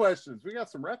do got questions. We got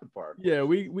some rapid fire. Yeah,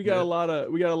 we got a lot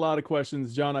of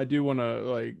questions, John. I do want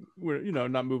to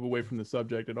not move away from the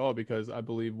subject at all because I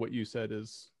believe what you said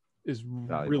is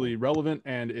really relevant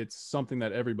and it's something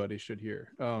that everybody should hear.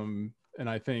 And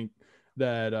I think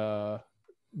that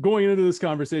going into this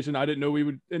conversation, I didn't know we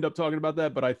would end up talking about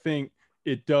that, but I think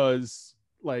it does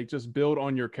just build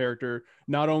on your character,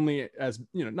 not only as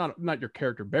not your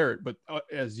character Barrett, but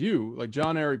as you, like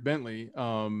John Eric Bentley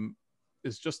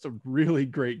is just a really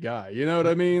great guy. You know what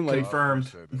I mean? Like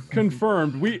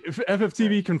confirmed.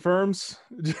 FFTV confirms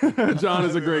John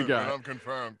is a great guy. I'm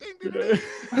confirmed.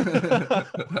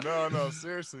 No,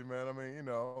 seriously, man. I mean,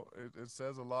 it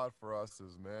says a lot for us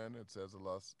as men. It says a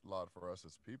lot for us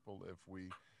as people if we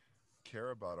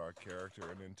care about our character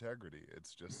and integrity.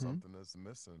 It's just something that's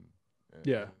missing.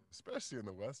 And especially in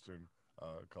the Western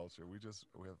culture, we've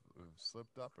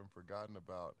slipped up and forgotten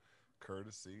about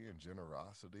courtesy and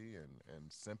generosity and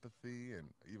sympathy and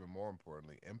even more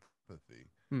importantly empathy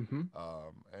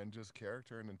and just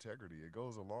character and integrity. It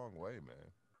goes a long way,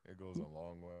 man. It goes a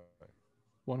long way.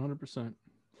 100%.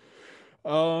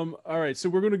 All right, so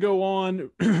we're gonna go on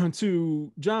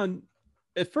to John.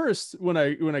 At first, when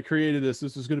I created this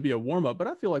was going to be a warm up, but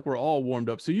I feel like we're all warmed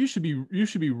up. So you should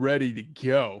be ready to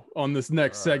go on this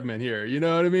next segment here. You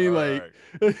know what I mean? Like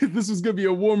this is going to be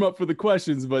a warm up for the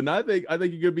questions, but I think you're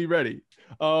going to be ready.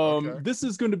 This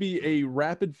is going to be a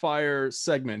rapid fire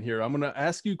segment here. I'm going to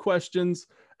ask you questions,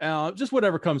 just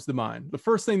whatever comes to mind. The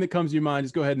first thing that comes to your mind,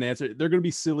 just go ahead and answer it. They're going to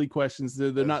be silly questions.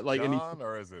 They're not like John, any.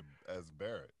 Or is it as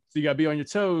Barrett? So you got to be on your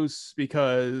toes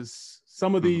because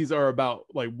some of these are about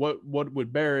like what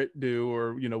would Barrett do,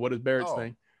 or what is Barrett's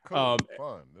thing. Cool.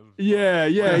 Fun. Yeah.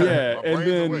 My and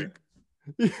brain's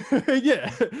then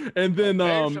yeah, and then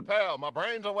Dave Chappelle, my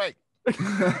brain's awake.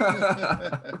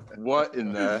 What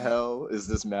in the hell is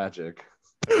this magic?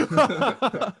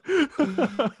 How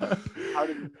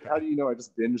do you know I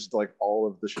just binged like all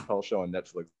of the Chappelle Show on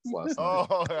Netflix last night?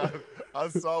 Oh, I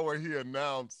saw where he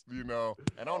announced, and on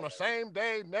the same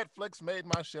day Netflix made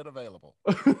my shit available,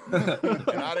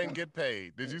 and I didn't get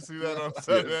paid. Did you see that on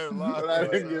Saturday Night Live?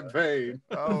 I didn't get paid.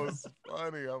 That was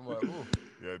funny. I'm like, ooh.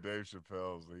 Yeah, Dave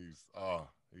Chappelle's he's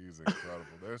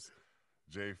incredible. There's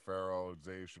Jay Farrell,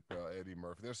 Dave Chappelle, Eddie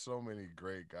Murphy. There's so many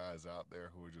great guys out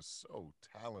there who are just so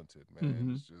talented, man.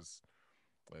 Mm-hmm. It's just,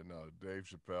 Dave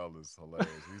Chappelle is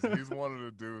hilarious. He's one of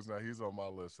the dudes. Now he's on my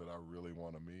list that I really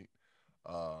want to meet.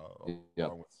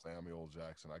 Along with Samuel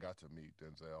Jackson, I got to meet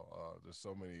Denzel. There's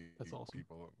so many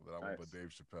people that I want, but Dave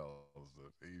Chappelle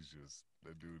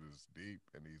the dude is deep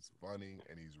and he's funny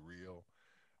and he's real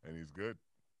and he's good.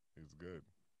 He's good.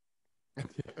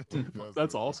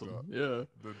 That's awesome. Yeah.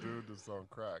 The dude that's on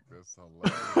crack. That's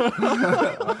hilarious.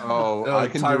 I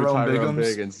can Tyrone do Tyrone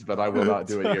Biggums. Biggins, but I will not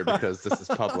do it here because this is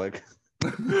public. You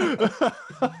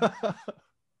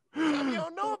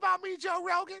don't know about me, Joe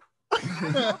Rogan.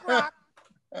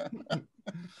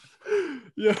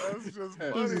 Yeah, that's just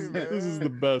funny, man. This is the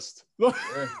best.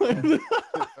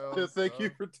 Just thank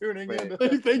you for tuning in.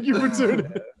 Thank you for tuning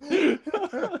in.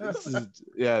 This is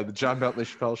the John Bentley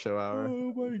Chappelle Show hour.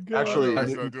 Oh my god! Actually,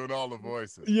 I'm doing all the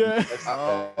voices. Yeah.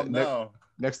 No.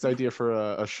 Next idea for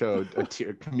a show, a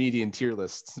comedian tier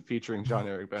list featuring John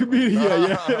Eric Bentley. Comedian,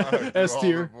 yeah. S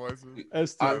tier.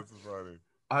 S tier. That's funny.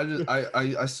 I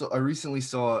recently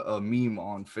saw a meme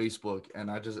on Facebook,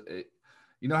 and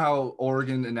you know how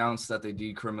Oregon announced that they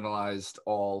decriminalized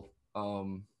all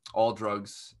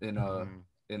drugs in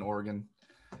Oregon,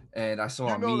 and I saw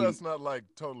a meme. That's not like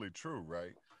totally true,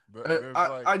 right? But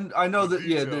I know that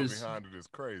there's behind it is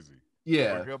crazy.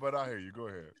 Yeah, but I hear you. Go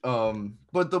ahead.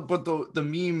 But the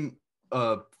meme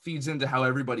feeds into how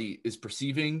everybody is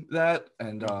perceiving that,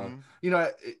 and on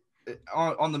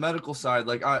the medical side,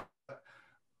 like I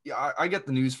get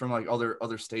the news from like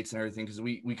other states and everything because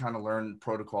we kind of learn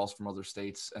protocols from other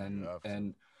states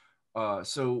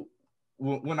so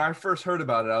when I first heard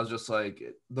about it, I was just like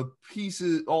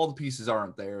all the pieces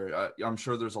aren't there. I'm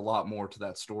sure there's a lot more to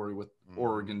that story with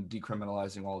Oregon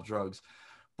decriminalizing all drugs,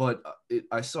 but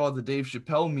I saw the Dave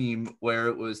Chappelle meme where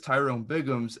it was Tyrone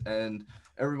Biggums and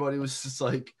everybody was just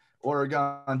like,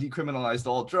 Oregon decriminalized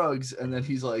all drugs, and then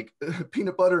he's like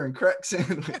peanut butter and crack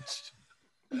sandwich.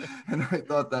 And I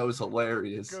thought that was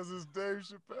hilarious. Because it's Dave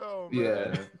Chappelle,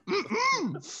 man.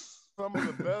 Yeah. Some of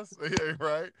the best,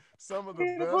 right? Some of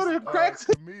the best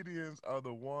comedians are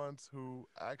the ones who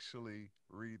actually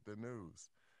read the news.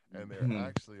 And they're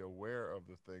actually aware of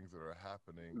the things that are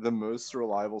happening. The most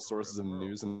reliable sources of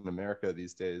news in America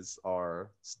these days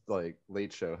are like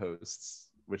late show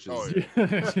hosts, which is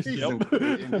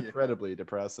incredibly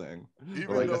depressing.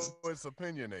 Even though it's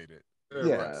opinionated.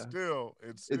 Yeah, still,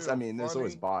 it's there's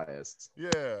always bias.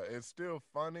 Yeah, it's still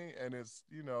funny, and it's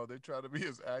they try to be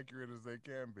as accurate as they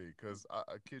can be. Because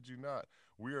I kid you not,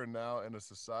 we are now in a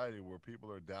society where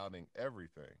people are doubting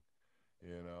everything.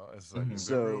 It's like is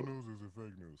it real news or is it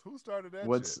fake news? Who started that?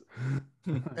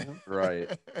 Shit?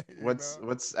 Right?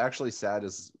 What's actually sad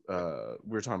is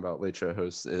we're talking about late show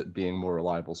hosts being more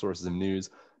reliable sources of news.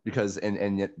 Because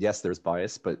and yet, yes, there's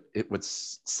bias, but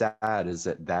what's sad is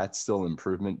that that's still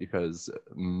improvement because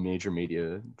major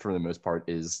media, for the most part,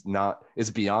 is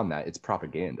beyond that. It's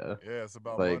propaganda. Yeah, it's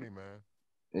about money, man.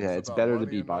 Yeah, it's better to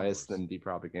be biased than be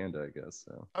propaganda, I guess.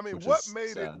 So I mean, what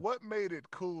made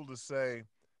it cool to say,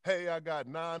 "Hey, I got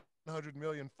 900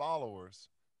 million followers,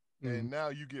 and now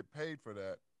you get paid for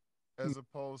that," as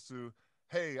opposed to,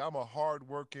 "Hey, I'm a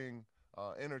hardworking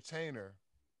entertainer,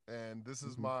 and this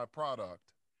is my product."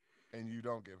 And you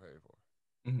don't get paid for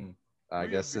it. I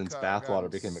guess since bathwater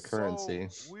became a currency.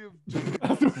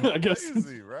 I guess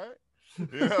easy, right?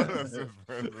 That's just,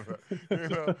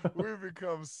 we've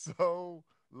become so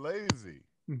lazy.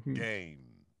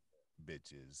 Game,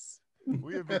 bitches.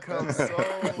 We have become so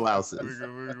Blouses.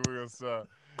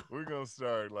 We're gonna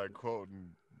start like quoting.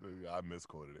 I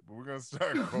misquoted it, but we're gonna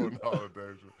start quoting all of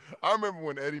Dave Chappelle. I remember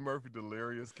when Eddie Murphy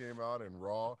Delirious came out in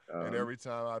Raw, and every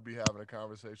time I'd be having a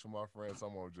conversation with my friend,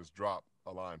 someone would just drop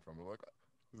a line from it. Like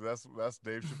that's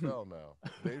Dave Chappelle now.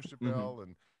 Dave Chappelle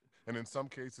and in some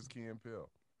cases Key and Peele.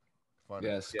 Funny.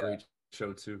 Yes, great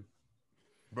show too.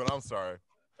 But I'm sorry.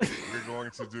 We're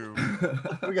going to do.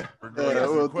 We're going to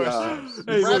do questions.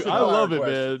 Hey, look, I love it,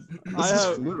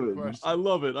 questions. man. I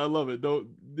love it. I love it.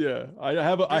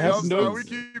 I have notes. We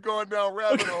keep going down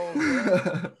rabbit holes.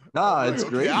 Man. Nah, it's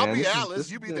great. I'll man. be Alice.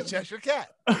 You be the Cheshire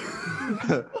Cat.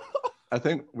 I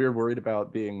think we were worried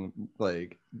about being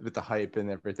like with the hype and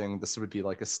everything. This would be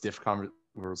like a stiff conversation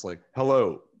where it's like,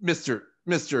 "Hello, Mr.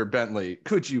 Bentley,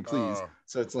 could you please?"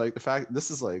 So it's like the fact this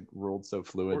is like rolled so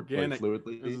organic, like,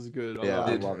 fluidly. This is good.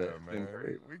 I love it. Man.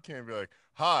 We can't be like,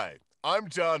 "Hi, I'm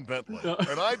John Bentley,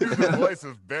 and I do the voice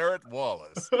of Barrett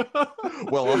Wallace."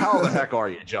 Well, how the heck are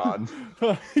you, John?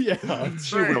 Yeah.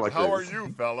 Great. How are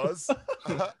you, fellas?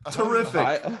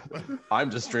 Terrific.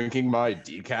 I'm just drinking my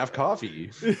decaf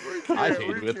coffee.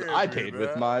 I paid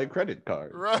with my credit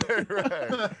card. Right. We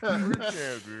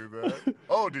can't do that.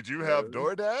 Oh, did you have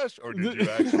DoorDash, or did you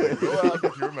actually go out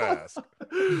with your mask?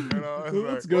 You know,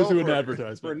 let's go to an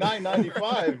advertisement. For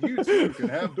 $9.95, you too can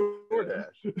have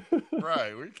DoorDash.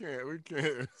 Right. We can't.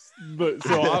 But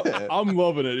so I'm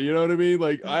loving it. You know what I mean?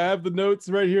 Like I have the notes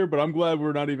right here, but I'm glad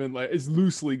we're not even like it's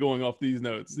loosely going off these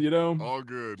notes. You know? All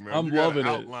good, man. I'm loving it.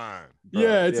 Outline.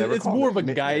 Yeah, it's more of a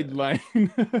guideline.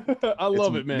 I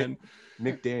love it, man.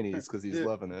 Mick Danny's because he's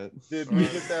loving it. Did we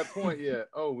get that point yet?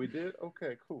 Oh, we did.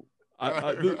 Okay, cool.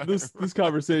 This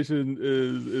conversation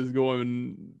is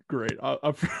going great.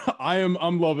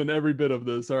 I'm loving every bit of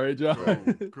this. All right, John.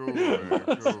 Cool, man.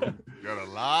 Cool. Got a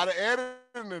lot of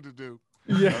editing to do.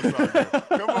 Yeah.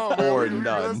 Come on, man. Or none.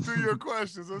 Let's do your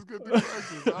questions. Let's get the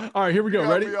questions. All right, here we go.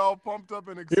 Ready? Be all pumped up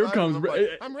and excited. Here comes. I'm ready.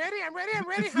 All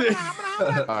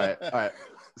right.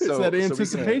 So, it's that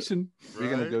anticipation. We're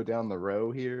gonna go down the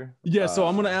row here. Yeah, so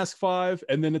I'm gonna ask 5,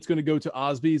 and then it's gonna go to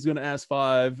Osby. He's gonna ask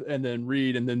 5, and then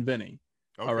Reed, and then Vinny.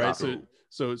 Okay, all right. Cool.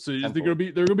 So they're gonna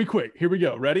be quick. Here we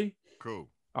go. Ready? Cool.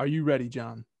 Are you ready,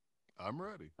 John? I'm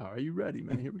ready. Are you ready,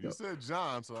 man? Here we go. You said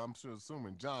John, so I'm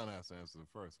assuming John has to answer the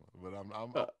first one. But I'm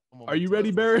are you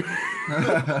ready, Barrett?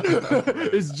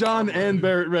 Is John and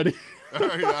Barrett ready?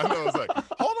 Yeah, I know. It's like,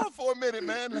 hold on for a minute,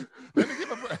 man. Let me get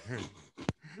my.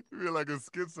 You're like a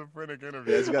schizophrenic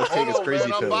interview. Yeah, he's got to take his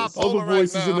crazy pills. All the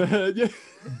voices in the head. Yeah.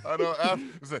 I know.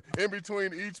 It's like in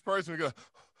between each person, we go.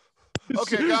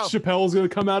 Okay, go. Chappelle's gonna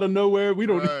come out of nowhere. We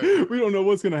don't know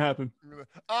what's gonna happen.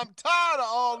 I'm tired of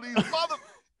all these mother.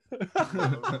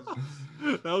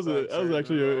 that was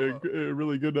actually a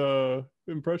really good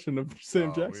impression of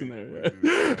Sam Jackson there. We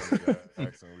do Sam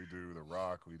Jackson, we do The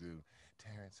Rock, we do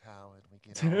Terrence Howard. We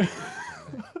get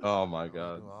oh my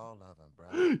God! All of them,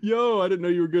 bro. Yo, I didn't know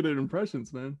you were good at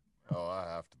impressions, man. Oh, I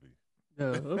have to be.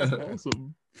 Yeah, that's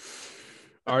awesome.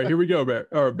 All right, here we go,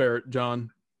 Barrett,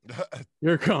 John.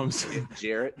 Here it comes.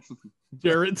 Jarrett.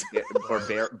 Or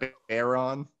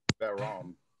Baron.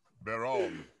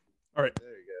 All right. There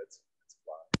you go. It's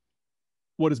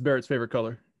what is Barrett's favorite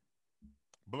color?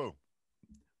 Blue.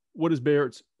 What is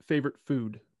Barrett's favorite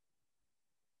food?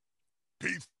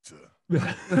 Pizza.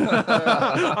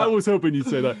 I was hoping you'd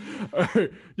say that. All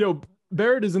right. Yo,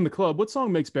 Barrett is in the club. What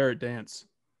song makes Barrett dance?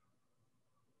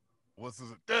 What's this?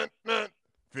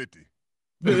 50.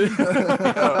 in the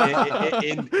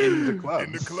club.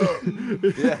 In the club.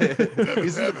 Yeah,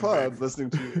 he's in the club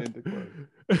listening to In the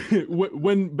Club.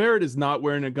 When Barrett is not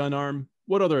wearing a gun arm,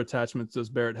 what other attachments does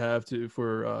Barrett have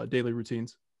for daily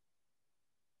routines?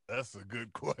 That's a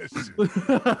good question.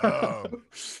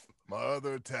 My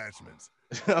other attachments,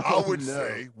 I would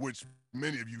say, which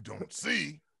many of you don't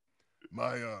see,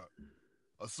 my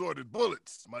assorted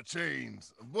bullets, my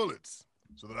chains of bullets,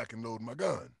 so that I can load my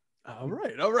gun. All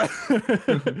right.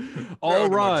 All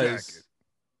rise.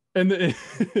 And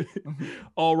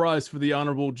all rise for the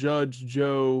Honorable Judge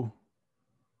Joe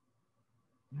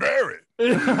Barrett. Oh,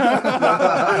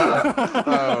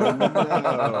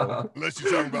 no. Unless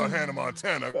you're talking about Hannah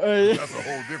Montana, that's a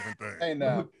whole different thing. Hey,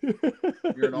 now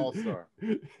you're an all-star.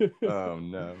 Oh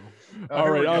no!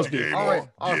 All right, I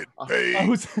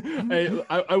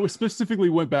was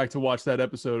specifically went back to watch that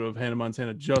episode of Hannah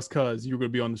Montana just because you were going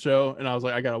to be on the show, and I was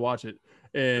like, I gotta watch it.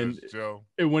 And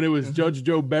when it was Judge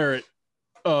Joe Barrett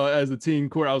as the teen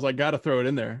court, I was like, gotta throw it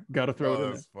in there. Gotta throw it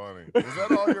in there. Funny. Is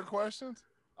that all your questions?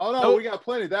 Oh no, we got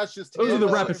plenty. That's just those are the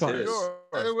rapid fires.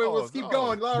 Let's keep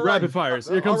going. All right. Rapid fires.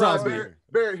 Here comes Osby.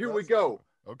 Barrett, here we go.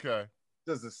 Okay.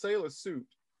 Does the sailor suit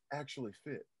actually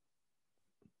fit?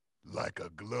 like a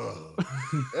glove.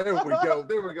 There we go.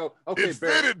 There we go. Okay, It's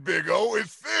fitted, Big O.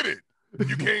 It's fitted.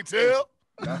 You can't tell?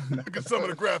 Look at some of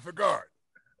the graphic art.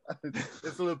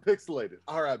 It's a little pixelated.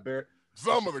 All right, Barrett.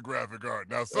 Some of the graphic art.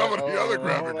 Now, some of the other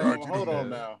graphic art. Hold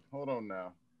on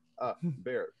now.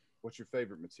 Barrett, what's your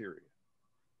favorite material?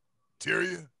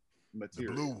 The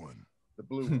Material. blue one. The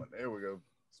blue one. There we go.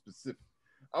 Specific.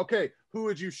 Okay, who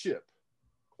would you ship?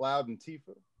 Cloud and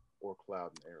Tifa or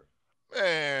Cloud and Aerith?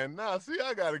 Man, now see,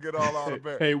 I got to get all out of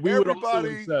Barrett. Hey, we would also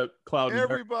accept Cloud and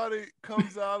Barrett. Everybody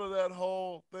comes out of that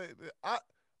whole thing. I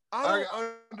don't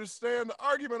understand the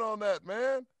argument on that,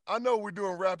 man. I know we're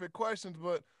doing rapid questions,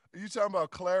 but you talking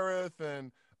about Clarith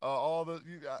and all the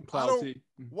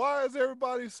why is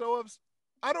everybody so upset?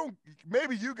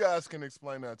 Maybe you guys can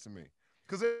explain that to me,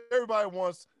 because everybody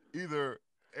wants either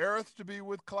Aerith to be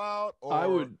with Cloud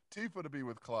or Tifa to be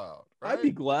with Cloud, right? I'd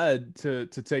be glad to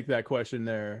take that question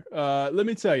there. Let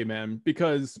me tell you, man,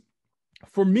 because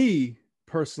for me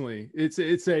personally, it's a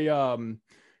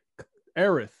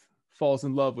Aerith falls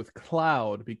in love with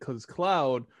Cloud because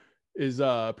Cloud is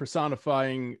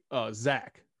personifying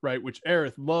Zack, right? Which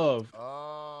Aerith loved,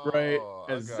 right,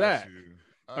 as Zack.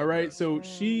 All right, so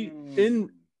she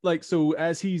so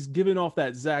as he's giving off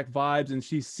that Zack vibes and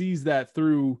she sees that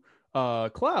through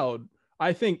Cloud,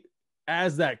 I think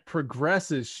as that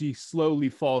progresses, she slowly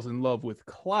falls in love with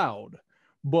Cloud.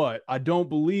 But I don't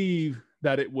believe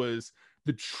that it was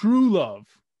the true love.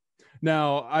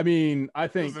 Now, I mean, I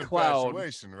think Cloud,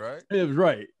 right? It was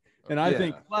right. And I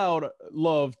think Cloud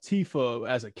loved Tifa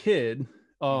as a kid.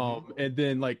 And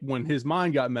then like when his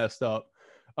mind got messed up,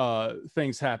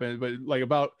 things happened. But like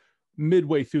about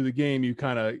midway through the game, you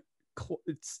kind of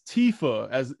it's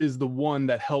Tifa is the one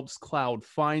that helps Cloud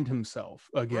find himself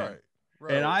again.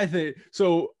 Right. And I think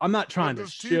so. I'm not trying to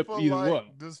ship either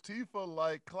one. Does Tifa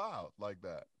like Cloud like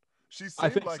that? She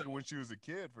seemed like it when she was a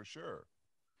kid, for sure.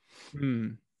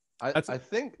 I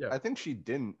think she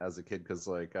didn't as a kid, because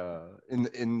like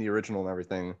in the original and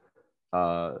everything,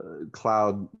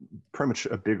 Cloud, pretty much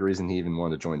a big reason he even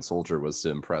wanted to join Soldier was to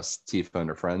impress Tifa and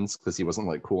her friends, because he wasn't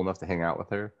like cool enough to hang out with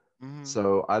her.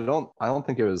 So I don't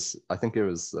think it was. I think it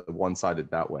was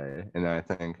one-sided that way. And then I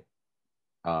think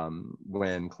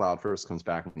when Cloud first comes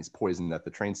back and he's poisoned at the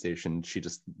train station, she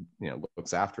just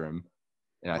looks after him.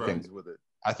 And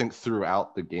I think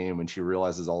throughout the game, when she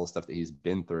realizes all the stuff that he's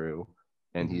been through,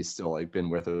 and he's still like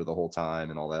been with her the whole time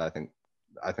and all that, I think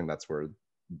that's where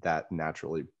that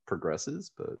naturally progresses.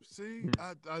 But see,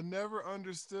 I never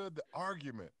understood the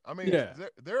argument. I mean,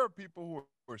 there are people who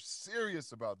are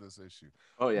serious about this issue.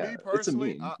 Oh yeah, me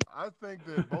personally, I think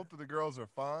that both of the girls are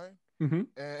fine.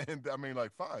 And I mean,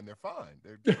 like, fine, they're fine.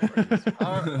 They're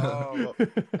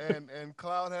and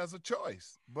Cloud has a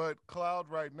choice, but Cloud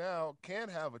right now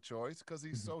can't have a choice because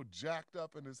he's so jacked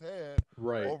up in his head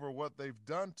over what they've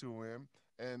done to him.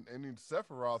 And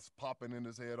Sephiroth's popping in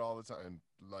his head all the time, and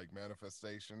like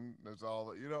manifestation. There's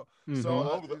all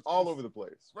so all over the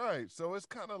place, right? So it's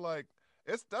kind of like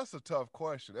that's a tough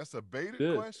question. That's a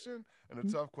baited question and a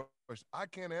tough question. I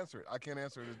can't answer it. I can't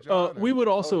answer it as John. We would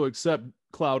also accept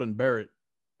Cloud and Barrett.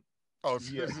 Oh,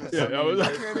 yeah.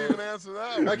 I can't even answer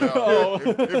that one.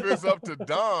 If it's up to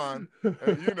Don, he'd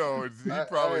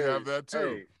probably have that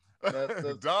too.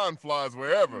 Don flies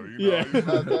wherever,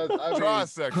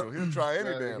 trisexual. He'll try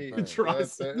any damn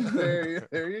thing.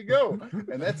 There you go.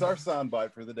 And that's our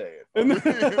soundbite for the day.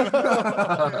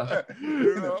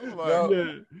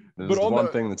 There's one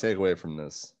thing to take away from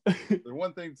this. There's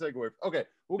one thing to take away. Okay,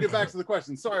 we'll get back to the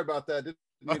question. Sorry about that. Didn't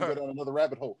need to go down another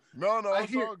rabbit hole. No,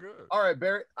 it's all good. All right,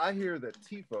 Barrett, I hear that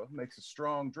Tifa makes a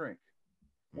strong drink.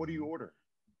 What do you order?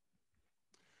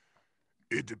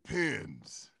 It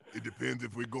depends. It depends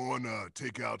if we're going to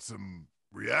take out some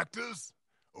reactors,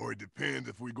 or it depends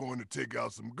if we're going to take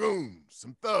out some goons,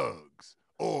 some thugs,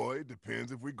 or it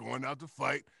depends if we're going out to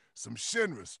fight some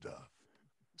Shinra stuff.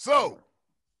 So,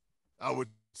 I would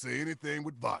say anything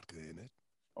with vodka in it.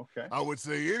 Okay. I would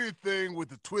say anything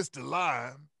with a twist of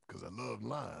lime, because I love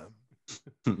lime.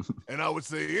 And I would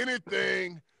say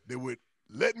anything that would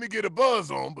let me get a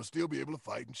buzz on, but still be able to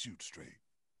fight and shoot straight.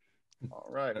 All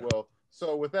right. Well,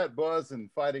 so with that buzz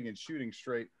and fighting and shooting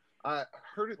straight, I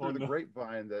heard it through the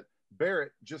grapevine that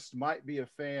Barrett just might be a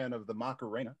fan of the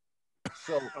Macarena.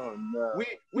 So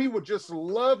we would just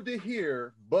love to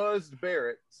hear buzzed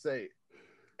Barrett say,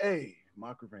 "Hey,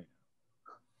 Macarena.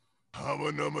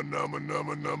 Hama numma numma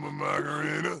numma numma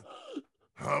Macarena.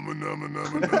 Hama numma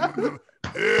numma numma numma.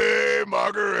 Hey,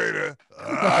 Macarena.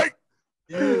 All right.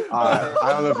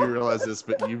 I don't know if you realize this,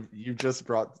 but you've just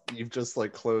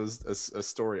like closed a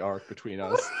story arc between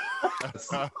us,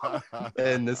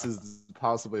 and this is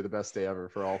possibly the best day ever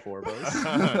for all four of us.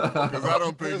 Because I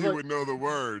don't think he would know the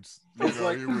words. You know,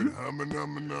 he would humming.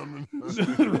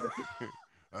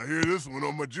 I hear this one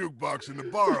on my jukebox in the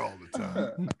bar all the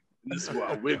time. This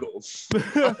one wiggles.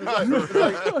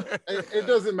 It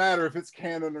doesn't matter if it's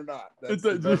canon or not. That's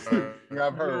the best thing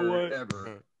I've heard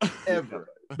ever.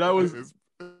 That was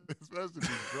especially if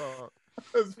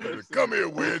he's drunk. Come here,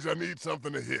 Wedge. I need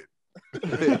something to hit.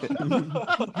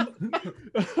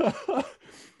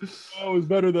 that was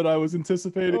better than I was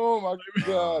anticipating. Oh my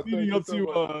god! leading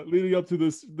up to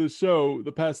this show,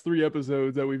 the past 3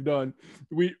 episodes that we've done,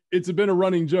 it's been a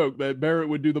running joke that Barrett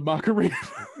would do the mockery.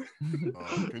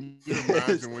 Can you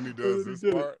imagine when he does this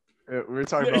part? We were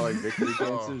talking about like victory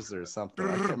dances or something.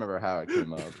 I can't remember how it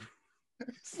came up.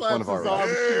 One of our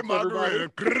hey,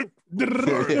 moderator.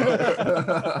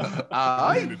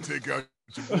 I need to take out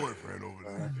your boyfriend over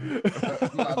there.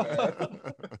 My bad.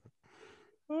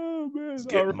 Oh man, Just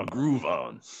getting my groove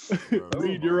on.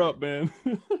 Reed, you're up, man.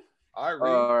 All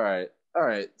right. All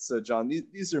right. So John,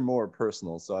 these are more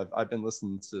personal. So I've been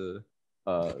listening to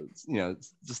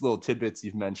just little tidbits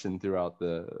you've mentioned throughout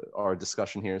our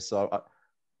discussion here. So I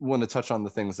want to touch on the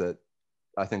things that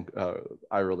I think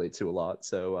I relate to a lot.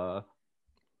 So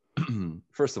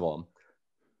first of all,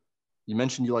 you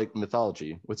mentioned you like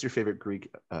mythology. What's your favorite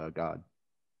Greek god?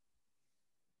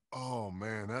 Oh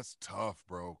man, that's tough,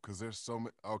 bro. Because there's so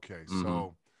many. Okay,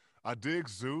 so I dig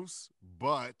Zeus,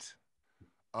 but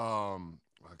I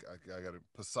got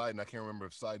Poseidon. I can't remember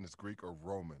if Poseidon is Greek or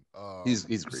Roman. He's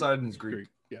Greek. Poseidon's Greek.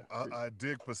 Yeah, I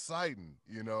dig Poseidon.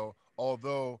 You know,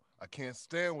 although I can't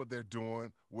stand what they're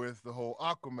doing with the whole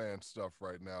Aquaman stuff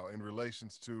right now in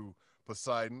relations to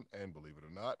Poseidon and, believe it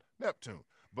or not, Neptune,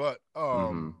 but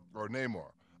or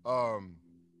Namor.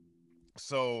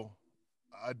 So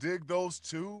I dig those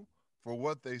two for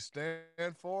what they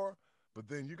stand for, but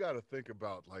then you got to think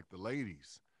about like the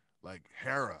ladies, like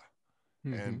Hera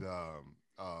and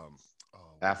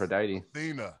Aphrodite.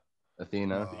 Athena.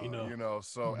 You know,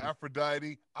 so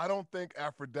Aphrodite, I don't think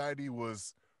Aphrodite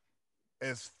was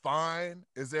as fine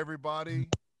as everybody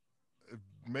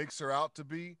makes her out to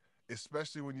be,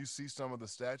 especially when you see some of the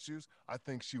statues. I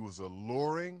think she was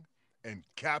alluring and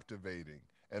captivating,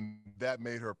 and that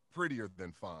made her prettier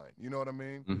than fine. You know what I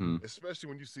mean? Especially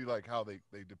when you see like how they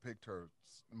depict her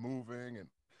moving. And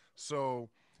so,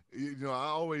 you know,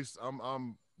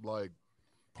 I'm like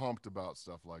pumped about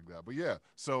stuff like that. But yeah,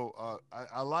 so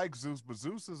I like Zeus, but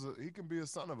Zeus he can be a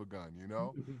son of a gun, you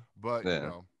know. But you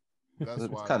know, that's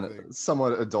why kind of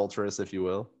somewhat adulterous, if you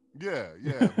will. Yeah.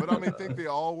 But I mean, think they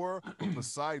all were. But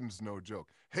Poseidon's no joke.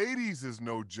 Hades is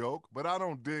no joke, but I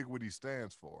don't dig what he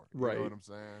stands for. You know what I'm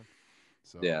saying?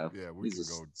 So yeah, we he's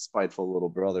can a go. spiteful little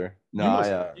brother.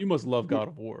 No, you must love God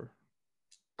of War.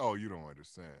 Oh, you don't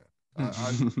understand.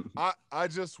 I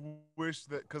just wish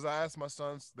that, because I asked my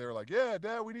sons, they were like, "Yeah,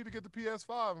 Dad, we need to get the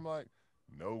PS5." I'm like,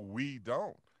 "No, we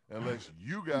don't, unless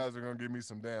you guys are gonna give me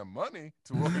some damn money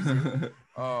towards it."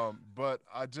 But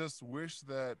I just wish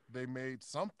that they made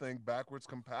something backwards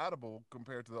compatible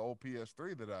compared to the old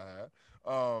PS3 that I had,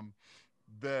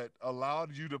 that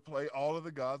allowed you to play all of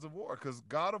the Gods of War. Because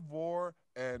God of War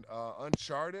and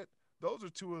Uncharted, those are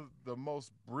two of the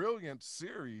most brilliant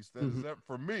series that is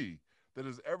for me that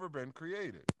has ever been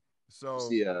created. So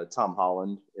see Tom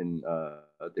Holland in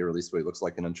they released what he looks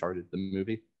like in Uncharted, the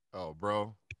movie. Oh,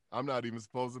 bro, I'm not even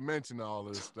supposed to mention all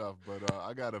this stuff, but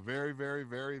I got a very, very,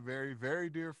 very, very, very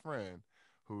dear friend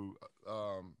who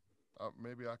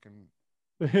maybe I can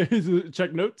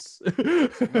check notes.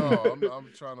 No, I'm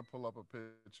trying to pull up a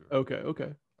picture. Okay.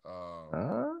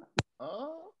 I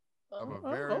have a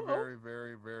very, very,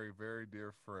 very, very, very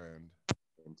dear friend.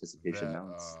 Anticipation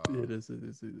mounts. It is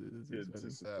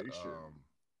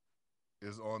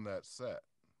on that set.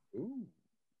 Ooh.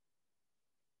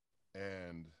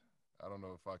 And I don't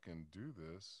know if I can do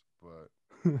this, but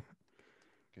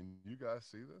can you guys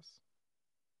see this?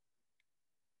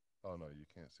 Oh no, you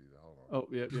can't see that. Hold on. Oh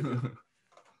yeah.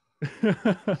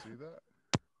 See that?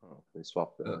 Oh, they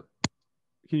swapped that.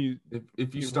 Can you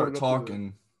if you start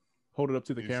talking, hold it up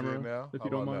to the Can camera you see it now? if How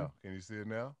you don't about mind? now? Can you see it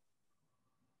now?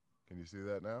 Can you see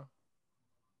that now?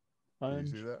 Can you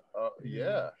see that?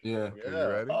 Yeah. yeah. Okay, you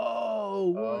ready?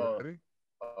 Oh, Ready?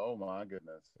 Oh my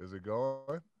goodness. Is it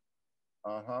going?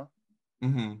 Uh-huh.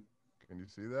 Can you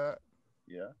see that?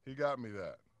 Yeah. He got me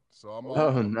that. So I'm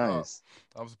nice.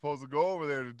 I'm supposed to go over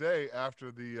there today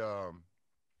after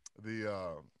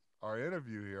our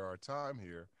interview here, our time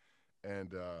here,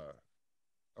 and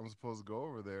I'm supposed to go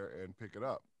over there and pick it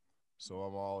up. So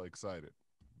I'm all excited.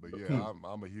 But yeah,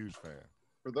 I'm a huge fan.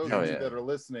 For those of you that are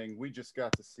listening, we just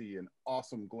got to see an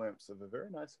awesome glimpse of a very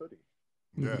nice hoodie.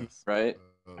 Yes. Right.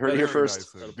 Heard it here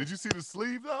first. Nice. Did you see the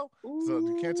sleeve though? So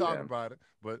you can't talk about it,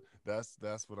 but that's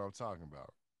what I'm talking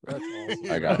about. That's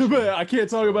awesome. I got you. But I can't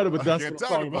talk about it, but that's I what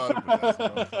can't I'm talk talking about about. it, but that's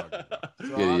what I'm talking about.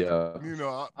 So Yeah, you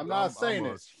know, I'm not saying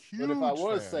I'm it, but if I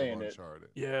was saying it,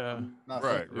 yeah,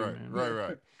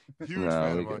 right. Huge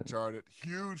fan of Uncharted.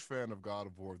 Huge fan of God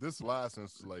of War. This last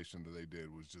installation that they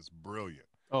did was just brilliant.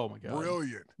 Oh my god,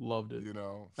 brilliant. Loved it. You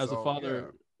know, as a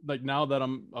father, like now that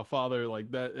I'm a father, like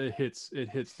that, it hits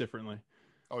differently.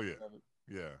 Oh yeah,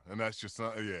 yeah, and that's just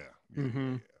yeah.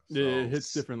 So, it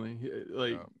hits differently.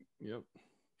 Like, yep.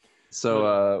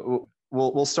 So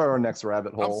we'll start our next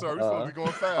rabbit hole. I'm sorry, we're supposed to be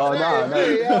going fast. Oh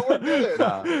no, we're good.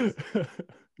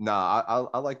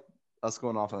 I like us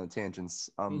going off on the tangents.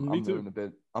 Me too.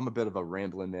 I'm a bit of a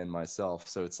rambling man myself,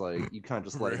 so it's like you kind of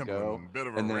just let it go. Bit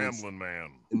of a rambling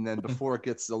man. And then before it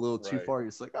gets a little too far, you're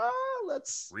just like,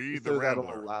 let's read the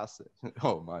Rambler.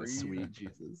 Oh my sweet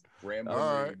Jesus! Rambler.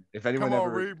 All right. If anyone Come on,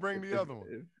 ever Reed, bring the other one.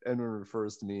 If anyone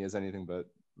refers to me as anything but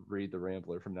Reed the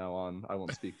Rambler from now on, I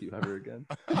won't speak to you ever again.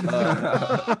 I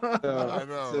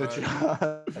know. So right?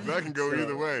 John, that can go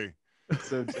either way.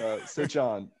 So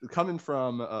John, coming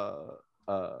from a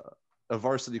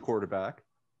varsity quarterback,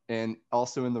 and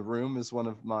also in the room is one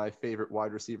of my favorite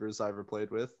wide receivers I ever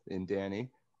played with, in Danny.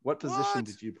 What position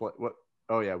did you play? What?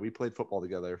 Oh yeah, we played football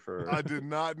together for. I did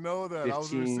not know that. 15, I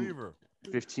was a receiver.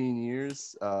 15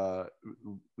 years.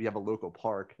 We have a local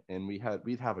park, and we'd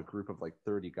have a group of like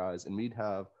 30 guys, and we'd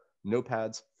have no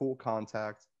pads, full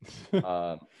contact.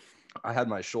 I had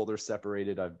my shoulder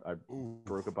separated. I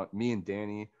broke a bunch. Me and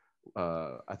Danny.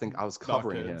 I think I was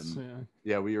covering him.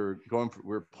 Yeah, we were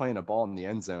playing a ball in the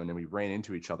end zone, and we ran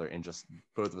into each other, and just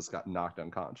both of us got knocked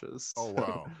unconscious. Oh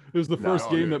wow! It was the first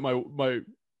game that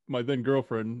my then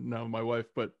girlfriend, now my wife,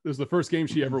 but it was the first game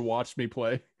she ever watched me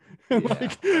play. And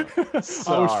I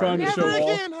was trying to show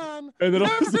off, and then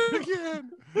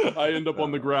I end up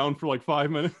on the ground for like 5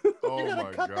 minutes. Oh you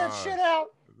gotta cut that shit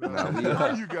out. Where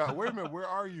are you guys? Wait a minute. Where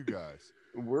are you guys?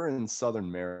 We're in Southern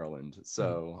Maryland,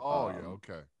 so.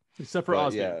 Okay. Except for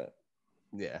Osby.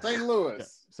 Yeah. St. Louis. Yeah,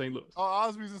 St. Louis. Oh,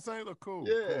 Osby's in St. Louis. Cool.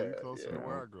 Yeah. Cool. You're closer to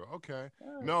where I grew up. Okay.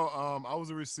 No, I was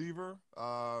a receiver.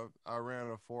 I ran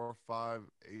a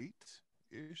 4.58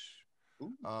 ish.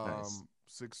 Nice.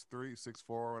 6'3",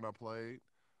 6'4" when I played.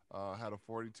 Had a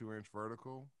 42-inch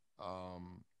vertical.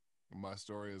 My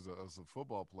story as a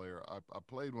football player, I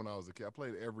played when I was a kid. I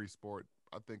played every sport.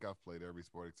 I think I've played every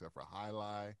sport except for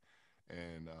highlight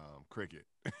and cricket.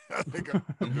 I think I've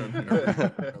done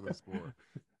every other sport.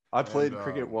 I played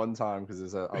cricket one time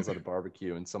because I was at a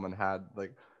barbecue and someone had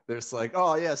like, there's like,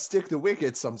 oh yeah, stick the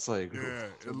wickets. I'm just like, yeah,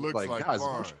 it looks like guys,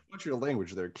 fun. what's your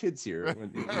language? There are kids here.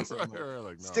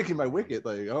 Like, sticking my wicket,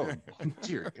 like, oh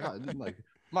dear God, like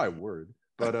my word.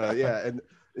 But yeah, and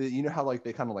you know how like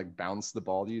they kind of like bounce the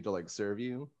ball to you to like serve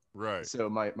you, right? So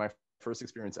my first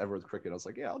experience ever with cricket, I was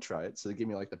like, yeah, I'll try it. So they gave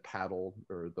me like the paddle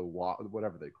or the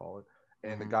whatever they call it,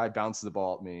 and the guy bounces the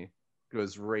ball at me,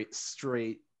 goes right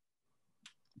straight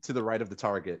to the right of the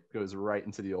target, goes right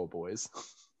into the old boys.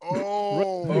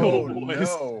 Oh,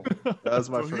 no! That was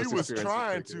my first experience. He was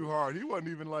trying too hard. He wasn't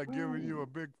even like giving you a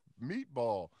big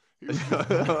meatball. He was just,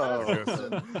 I guess I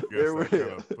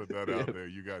gotta put that out there.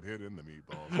 You got hit in the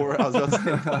meatball. I was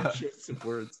about to say some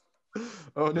words.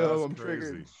 Oh no, I'm crazy.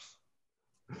 triggered.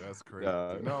 That's crazy.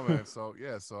 No man. So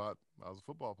yeah, I was a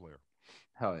football player.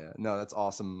 Hell yeah! No, that's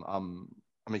awesome. I'm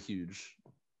a huge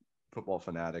football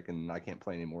fanatic, and I can't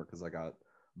play anymore because I got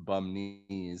bum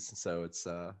knees. So it's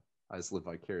I just live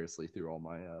vicariously through all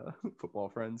my football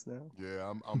friends now. Yeah,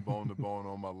 I'm bone to bone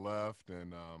on my left,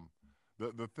 and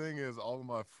the thing is, all of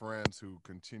my friends who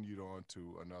continued on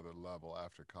to another level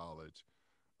after college,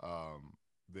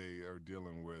 they are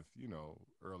dealing with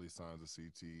early signs of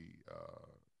CTE,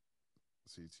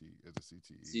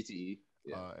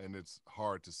 yeah. And it's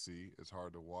hard to see, it's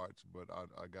hard to watch, but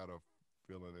I got a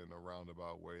feeling in a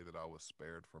roundabout way that I was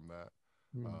spared from that,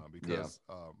 because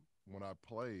when I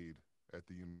played at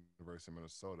the University of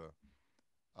Minnesota,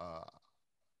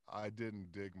 I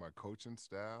didn't dig my coaching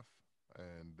staff,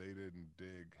 and they didn't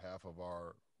dig half of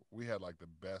we had like the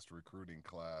best recruiting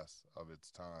class of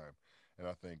its time, and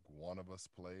I think one of us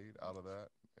played out of that.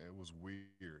 It was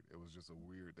weird. It was just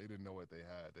they didn't know what they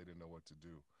had. They didn't know what to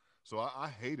do. So I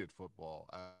hated football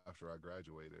after I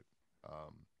graduated,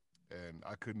 and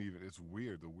I couldn't even, it's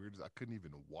weird. The weirdest, I couldn't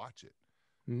even watch it.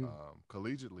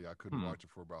 Collegiately, I couldn't watch it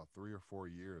for about 3 or 4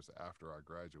 years after I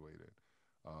graduated.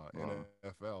 In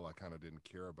NFL, I kind of didn't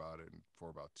care about it for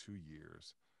about 2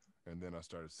 years. And then I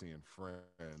started seeing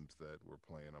friends that were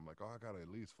playing. I'm like, oh, I gotta at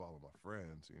least follow my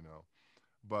friends, you know.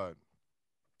 But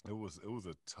it was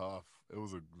a tough, it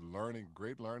was a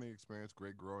great learning experience,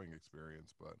 great growing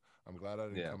experience. But I'm glad I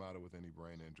didn't Yeah. come out of it with any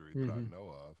brain injury that I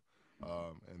know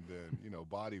of. And then, you know,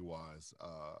 body wise,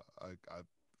 I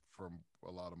from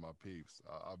a lot of my peeps,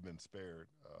 I've been spared.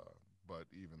 But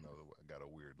even though I got a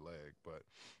weird leg, but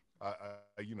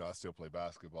you know, I still play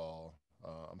basketball.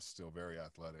 I'm still very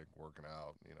athletic, working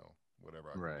out, you know, whatever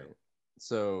I can Right. do.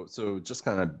 So just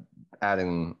kind of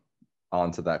adding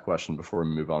on to that question before we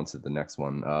move on to the next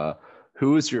one.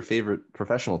 Who is your favorite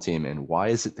professional team and why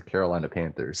is it the Carolina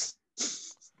Panthers?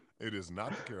 It is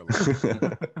not the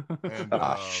Carolina.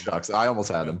 And shucks, I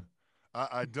almost had him.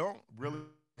 I don't really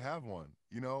have one,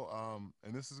 you know,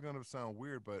 and this is going to sound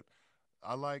weird, but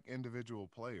I like individual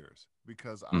players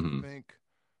because I Mhm. think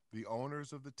the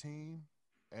owners of the team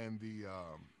and the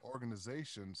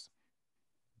organizations,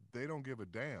 they don't give a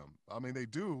damn. I mean, they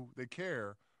do, they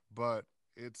care, but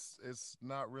it's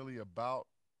not really about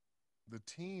the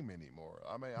team anymore.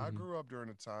 I mean, I grew up during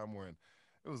a time when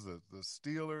it was the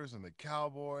Steelers and the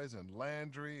Cowboys and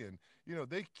Landry, and you know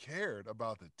they cared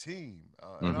about the team.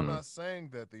 And I'm Mhm. not saying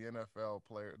that the NFL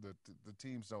player, the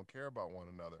teams don't care about one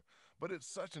another, but it's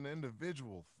such an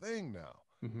individual thing now.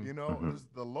 You know,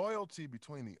 Mhm. the loyalty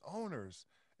between the owners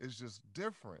is just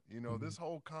different. You know, this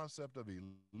whole concept of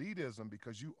elitism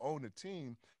because you own a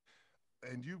team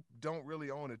and you don't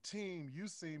really own a team, you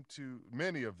seem to,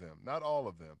 many of them, not all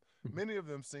of them, many of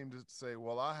them seem to say,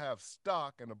 well, I have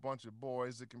stock and a bunch of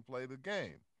boys that can play the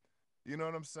game. You know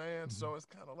what I'm saying? So it's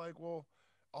kind of like, well,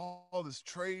 all this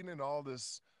trading and all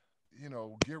this, you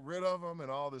know, get rid of them and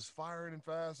all this firing and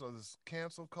fast or this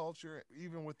cancel culture,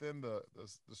 even within the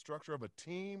structure of a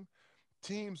team,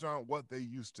 teams aren't what they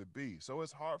used to be. So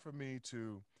it's hard for me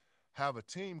to have a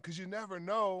team because you never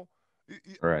know.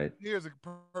 Right. Here's a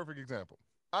perfect example.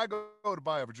 I go to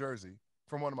buy a jersey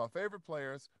from one of my favorite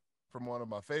players from one of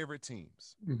my favorite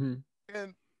teams.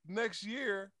 And next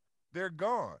year, they're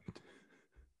gone.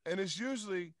 And it's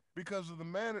usually because of the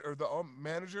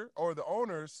manager or the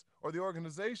owners or the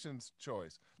organization's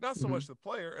choice. Not so much the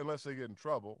player, unless they get in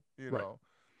trouble, you Right. know.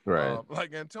 Right.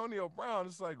 Like Antonio Brown,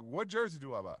 it's like, what jersey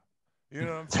do I buy? You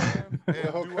know what I'm saying?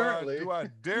 And Well, currently. do I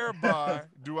dare buy?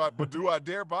 Do I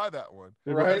dare buy that one?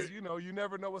 Right. Because you know you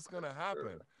never know what's gonna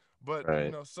happen. But you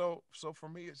Right. know, so for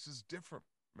me, it's just different,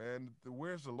 man.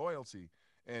 Where's the loyalty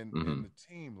and Mhm. the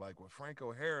team, like with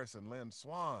Franco Harris and Lynn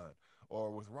Swan,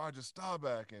 or with Roger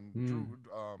Staubach and Drew,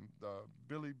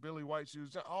 Billy White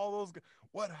Shoes, all those.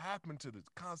 What happened to the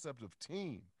concept of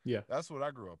team? Yeah. That's what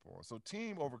I grew up on. So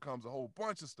team overcomes a whole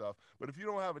bunch of stuff. But if you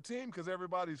don't have a team because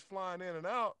everybody's flying in and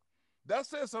out, that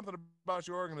says something about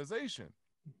your organization.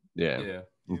 Yeah. Yeah.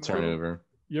 You know? Turnover.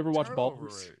 You ever watch Turnover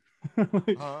Ballers?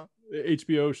 rate. Huh? The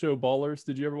HBO show Ballers.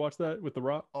 Did you ever watch that with The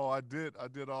Rock? Oh, I did. I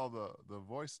did all the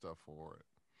voice stuff for it.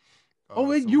 Oh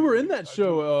wait, So you were we in do- that I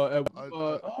show.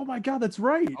 do- Oh my God, that's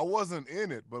right. I wasn't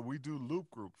in it, but we do loop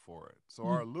group for it. So You-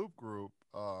 our loop group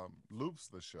loops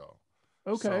the show.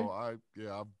 Okay, So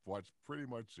I've watched pretty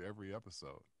much every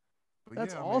episode. But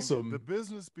that's yeah, I awesome. mean, the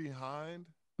business behind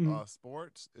Mhm.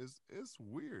 sports is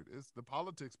weird. It's the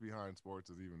politics behind sports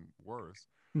is even worse.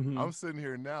 Mhm. I'm sitting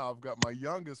here now. I've got my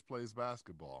youngest plays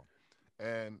basketball,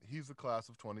 and he's the class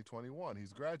of 2021.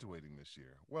 He's graduating this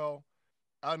year. Well,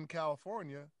 out in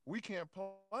California, we can't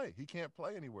play. He can't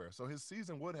play anywhere. So his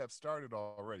season would have started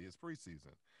already, his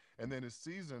preseason. And then his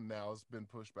season now has been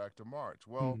pushed back to March.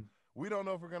 Well, we don't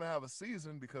know if we're going to have a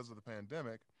season because of the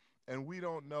pandemic. And we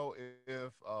don't know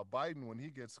if Biden, when he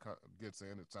gets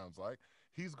in, it sounds like,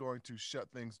 he's going to shut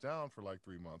things down for like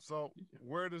 3 months. So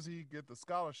where does he get the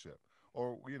scholarship?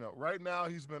 Or, you know, right now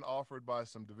he's been offered by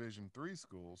some Division III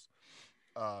schools.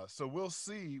 So we'll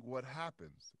see what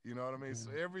happens. You know what I mean?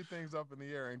 So everything's up in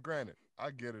the air. And granted,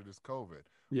 I get it, it's COVID.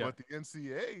 Yeah. But the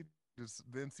NCAA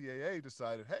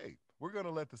decided, hey, we're going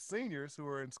to let the seniors who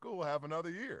are in school have another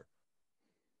year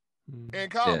in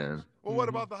college. Yeah. Well, what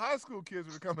about the high school kids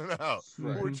that are coming out who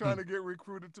are Right. trying to get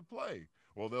recruited to play?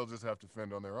 Well, they'll just have to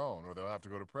fend on their own, or they'll have to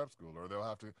go to prep school, or they'll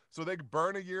have to. So they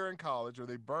burn a year in college, or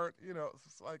they burn. You know,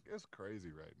 it's like it's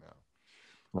crazy right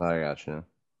now. I gotcha.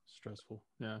 Stressful.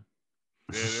 Yeah.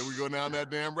 Yeah, there we go down that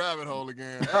damn rabbit hole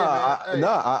again. Hey, man, hey.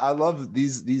 I love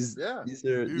these. Yeah. These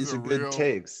are good real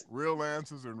takes. real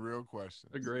answers and real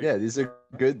questions. Agree. Yeah, these are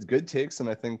good takes, and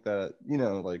I think that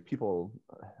like people,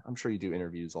 I'm sure you do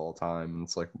interviews all the time, and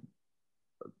it's like,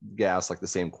 ask like the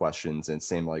same questions and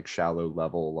same like shallow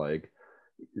level like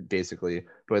basically.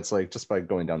 But it's like just by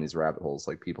going down these rabbit holes,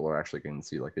 like people are actually going to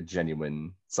see like a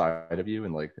genuine side of you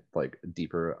and like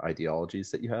deeper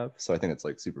ideologies that you have. So I think it's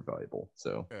like super valuable.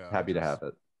 So happy to have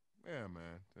it. Yeah,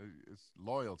 man, it's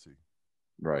loyalty.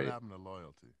 Right. What happened to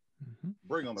loyalty?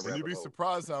 Bring on the rabbit You'd be hole.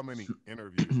 surprised how many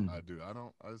interviews I do.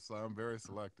 I'm very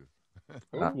selective.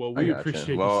 Well, we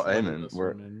appreciate well, you. amen.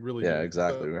 We're man, really. Yeah, do.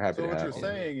 exactly. We're happy So to what have you're you.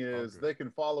 saying is they can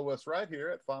follow us right here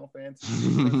at Final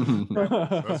Fantasy.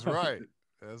 That's right.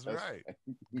 That's right.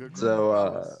 Good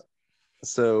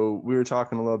So we were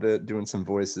talking a little bit, doing some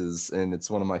voices, and it's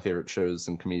one of my favorite shows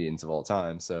and comedians of all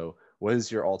time. So what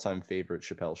is your all-time favorite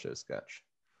Chappelle Show sketch?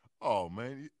 Oh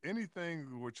man,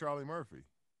 anything with Charlie Murphy.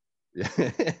 Yeah.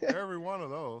 Every one of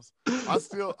those.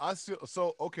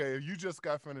 So okay, you just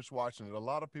got finished watching it. A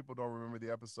lot of people don't remember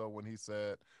the episode when he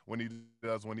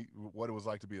what it was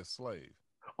like to be a slave.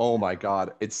 Oh my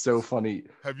God, it's so funny.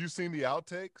 Have you seen the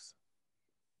outtakes?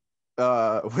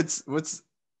 What's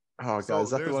oh God, is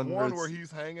that there's the one where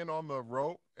he's hanging on the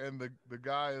rope and the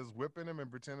guy is whipping him and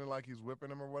pretending like he's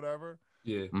whipping him or whatever?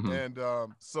 Yeah. Mhm.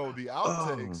 And so the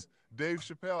outtakes, Dave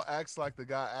Chappelle acts like the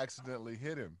guy accidentally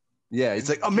hit him. Yeah, it's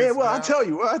like, oh man, well, I'll tell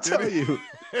you. That's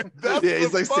yeah,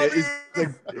 he's like, funniest. he's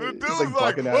like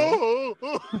bucking at him.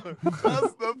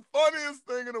 That's the funniest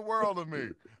thing in the world to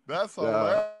me. That's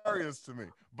hilarious to me.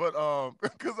 But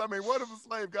because I mean, what if a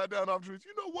slave got down off the streets?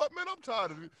 You know what, man? I'm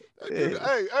tired of it.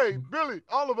 Hey, Billy,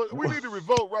 all of us, we need to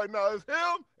revolt right now. It's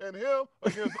him and him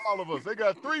against all of us. They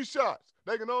got 3 shots.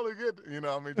 They can only get,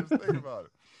 I mean, just think about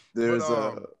it. There's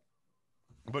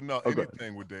but no,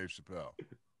 anything with Dave Chappelle.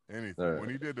 Anything. Right. When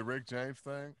he did the Rick James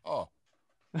thing, one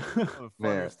of the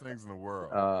funniest things in the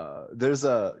world. There's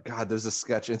a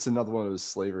sketch. It's another one of those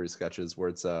slavery sketches where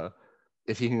it's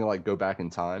if he can like go back in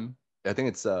time. I think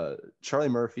it's Charlie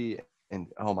Murphy and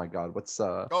oh my God, what's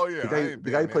the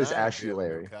guy who plays Ashy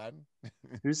Larry.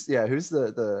 who's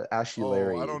the Ashy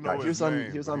Larry? I don't know guy. His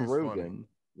name, he was on Rogan. Funny.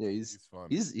 Yeah, he's funny.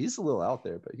 He's a little out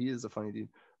there, but he is a funny dude.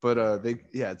 But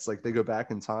it's like they go back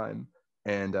in time.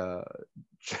 And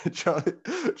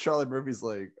Charlie Murphy's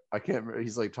like, I can't remember,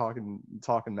 he's like talking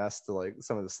mess to like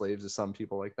some of the slaves or some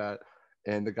people like that.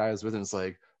 And the guy who's with him is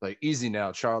like easy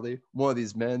now, Charlie. One of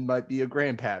these men might be a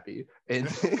grandpappy. And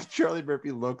Charlie Murphy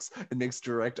looks and makes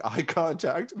direct eye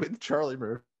contact with Charlie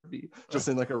Murphy, just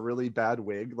in like a really bad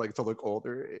wig, like to look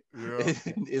older. Yeah.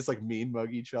 And it's like mean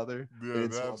mug each other. Yeah,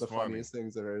 it's one of the funniest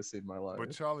things I've ever seen in my life.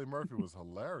 But Charlie Murphy was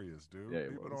hilarious, dude. Yeah,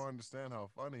 people don't understand how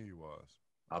funny he was.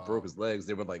 I broke his legs.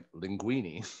 They were like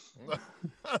linguine.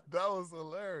 That was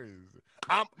hilarious.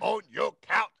 I'm on your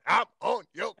couch. I'm on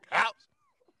your couch.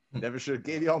 Never should have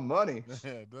gave y'all money.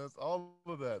 Yeah, that's all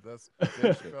of that.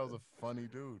 Dave Chappelle's a funny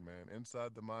dude, man.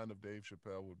 Inside the mind of Dave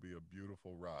Chappelle would be a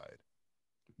beautiful ride.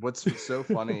 What's so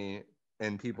funny,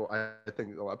 and I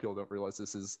think a lot of people don't realize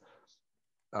this is,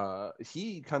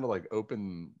 he kind of like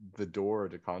opened the door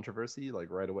to controversy like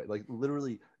right away. Like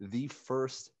literally the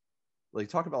first. Like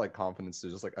talk about like confidence to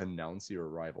just like announce your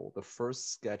arrival. The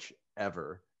first sketch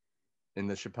ever in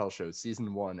the Chappelle Show,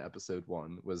 season 1, episode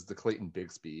 1, was the Clayton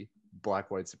Bigsby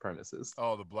black white supremacist.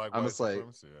 Oh, the black white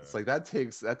supremacist. Yeah. It's like that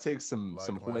takes some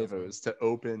huevos to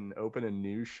open a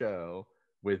new show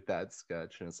with that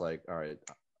sketch, and it's like, all right,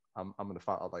 I'm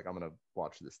gonna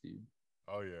watch this dude.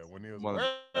 Oh yeah, when he was where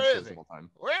is he?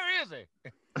 Where is he?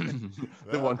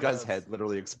 The one guy's head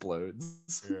literally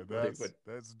explodes. Yeah,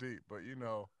 that's deep, but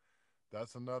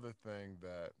that's another thing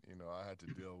that I had to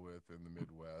deal with in the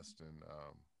Midwest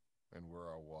and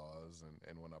where I was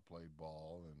and when I played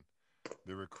ball and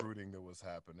the recruiting that was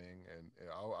happening. And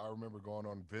I remember going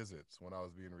on visits when I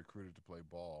was being recruited to play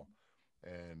ball,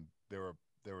 and there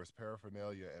was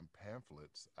paraphernalia and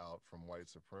pamphlets out from white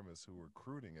supremacists who were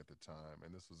recruiting at the time,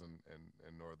 and this was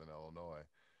in Northern Illinois,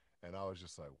 and I was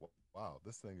just like, wow,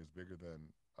 this thing is bigger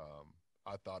than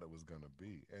I thought it was going to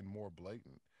be, and more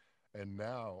blatant. And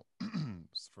now,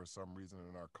 for some reason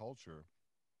in our culture,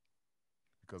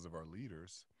 because of our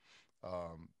leaders,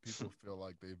 people feel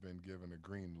like they've been given a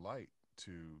green light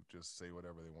to just say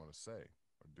whatever they want to say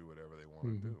or do whatever they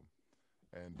want to do,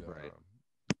 and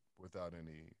without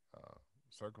any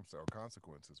circumstance or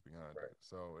consequences behind it.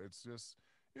 So it's just,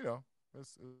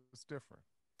 it's different.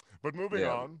 But moving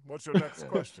on, what's your next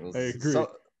question? I agree.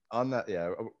 So, on that,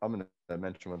 I'm going to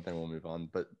mention one thing, we'll move on,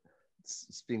 but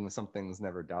speaking of some things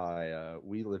never die,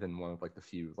 we live in one of like the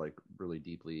few like really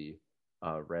deeply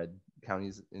red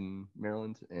counties in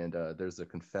Maryland, and there's a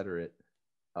Confederate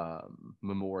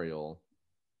memorial.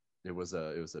 It was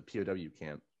a POW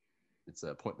camp. It's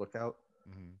a Point Lookout,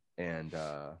 and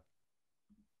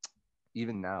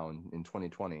even now in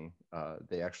 2020,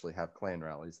 they actually have Klan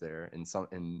rallies there, and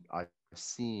I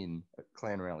seen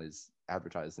clan rallies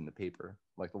advertised in the paper,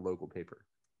 like the local paper,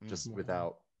 just Wow.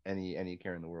 without any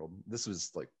care in the world. This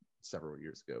was like several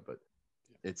years ago, but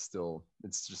it's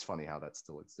just funny how that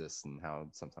still exists and how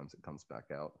sometimes it comes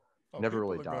back out. Oh, Never people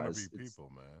really are gonna dies. be It's,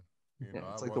 people, man. You yeah, know,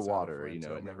 it's I like the once had a water, friend you know,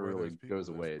 tell it me, never "Where really there's people, goes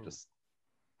there's away. It food." just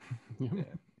Yeah. yeah.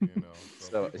 You know,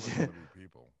 so So people are gonna be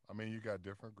people. I mean, you got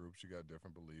different groups, you got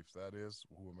different beliefs. That is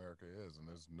who America is, and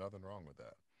there's nothing wrong with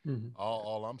that. Mhm.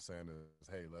 All I'm saying is,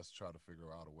 hey, let's try to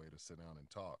figure out a way to sit down and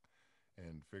talk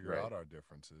and figure Right. out our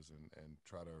differences and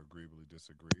try to agreeably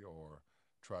disagree or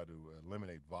try to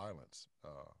eliminate violence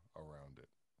around it.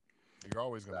 You're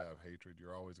always going to have hatred.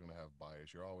 You're always going to have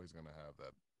bias. You're always going to have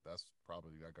that. That's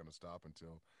probably not going to stop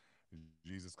until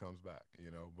Jesus comes back, you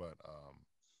know. But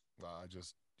I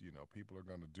just, you know, people are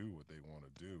going to do what they want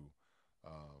to do,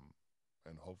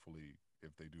 and hopefully,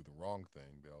 if they do the wrong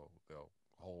thing, they'll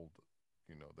hold,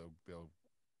 you know, they'll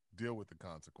deal with the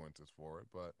consequences for it.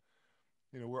 But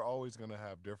you know, we're always going to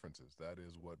have differences. That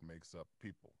is what makes up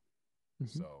people. Mhm.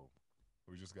 So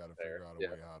we just got to Fair, figure out a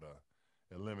yeah. way how to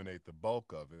eliminate the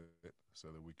bulk of it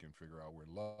so that we can figure out where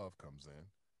love comes in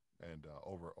and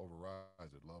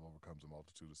overrides it. Love overcomes a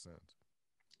multitude of sins.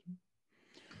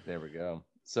 There we go.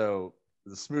 So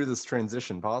the smoothest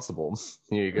transition possible.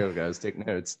 Here you go, guys. Take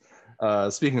notes.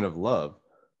 Speaking of love,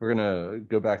 we're gonna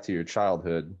go back to your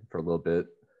childhood for a little bit.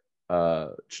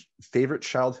 Favorite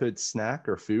childhood snack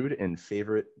or food, and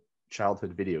favorite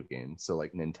childhood video game. So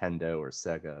like Nintendo or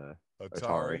Sega.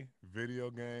 Atari video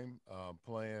game,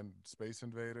 playing Space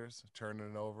Invaders,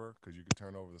 turning it over because you could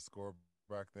turn over the score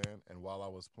back then. And while I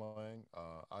was playing,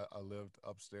 I lived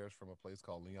upstairs from a place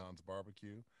called Leon's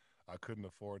Barbecue. I couldn't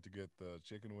afford to get the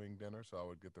chicken wing dinner, so I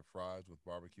would get the fries with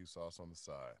barbecue sauce on the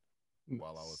side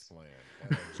while I was playing,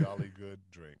 and a jolly good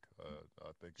drink.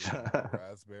 I think it was a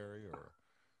raspberry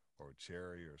or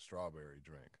cherry or strawberry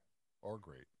drink, or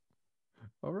grape.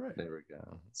 All right. There we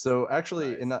go. So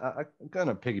actually, Nice. and I'm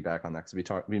gonna piggyback on that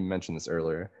because we mentioned this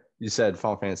earlier. You said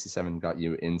Final Fantasy VII got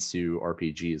you into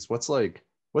RPGs.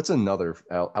 What's another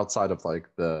outside of like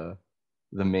the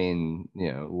main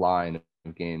line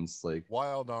of games like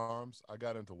Wild Arms. I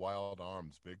got into Wild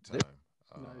Arms big time.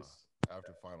 Nice.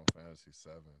 After Final Fantasy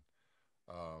VII.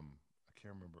 I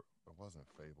can't remember. It wasn't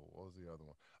Fable. What was the other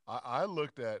one? I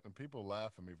looked at, and people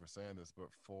laugh at me for saying this, but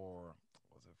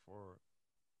was it for?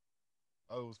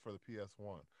 Oh, it was for the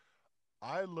PS1.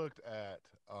 I looked at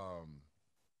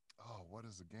what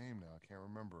is the game now? I can't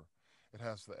remember. It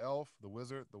has the elf, the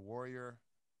wizard, the warrior,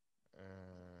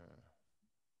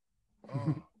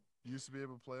 and you used to be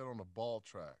able to play it on a ball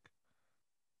track,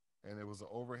 and it was an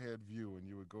overhead view, and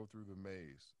you would go through the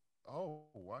maze. Oh,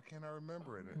 why can't I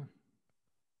remember it?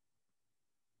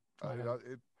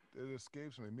 It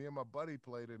escapes me. Me and my buddy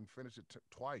played it and finished it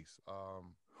twice.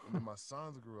 And then my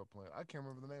sons grew up playing. I can't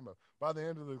remember the name of it. By the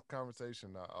end of the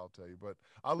conversation, I'll tell you. But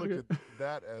I looked at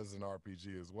that as an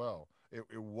RPG as well. It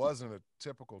wasn't a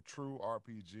typical true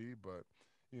RPG, but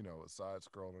you know, side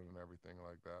scrolling and everything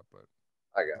like that. But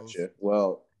I got you.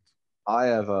 Well, I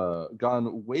have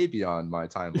gone way beyond my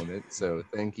time limit, so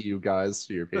thank you guys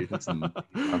for your patience and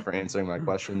for answering my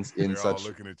questions in they're all such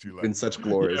looking at you like, in such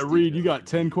glorious. Yeah, Reed, you detail. got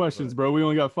 10 questions, bro. We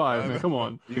only got 5, man. Come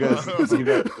on. You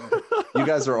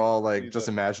guys are all like just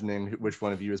imagining which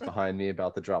one of you is behind me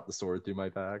about to drop the sword through my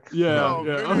back. Yeah, no,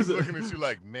 yeah. I was looking at you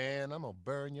like, man, I'm gonna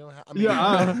burn your house.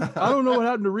 I don't know what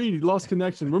happened to Reed. He lost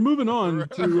connection. We're moving on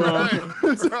to. right. And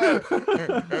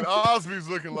Osby's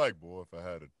looking like, boy, if I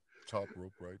had a top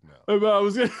rope right now. I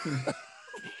was gonna...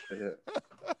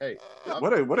 Hey,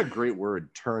 what a great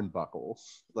word, turnbuckle.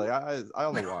 Like I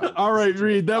don't know why. All right,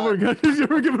 Reed. That we're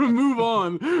gonna move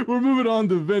on. We're moving on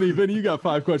to Vinny. Vinny, you got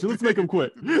 5 questions. Let's make them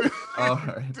quick. All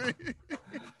right.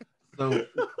 So,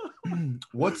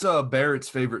 what's Barrett's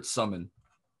favorite summon?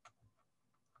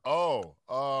 What's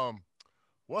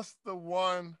the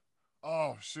one?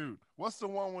 Oh shoot, what's the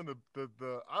one when the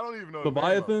I don't even know.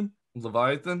 Leviathan.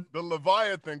 Leviathan. The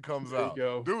Leviathan comes There you out,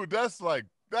 go. dude. That's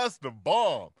the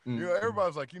bomb. You know,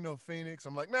 everybody's like, Phoenix.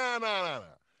 I'm like, nah.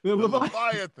 The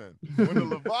Leviathan. When the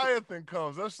Leviathan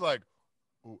comes, that's like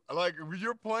when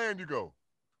you're playing, you go,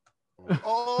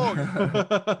 oh,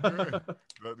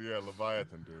 yeah,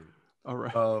 Leviathan, dude. All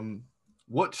right.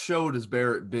 What show does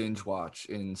Barrett binge watch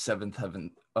in Seventh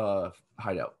Heaven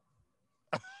Hideout?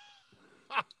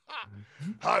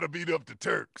 How to beat up the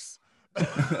Turks.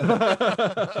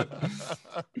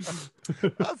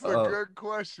 That's a good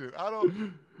question. I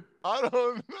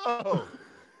don't know.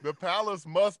 The Palace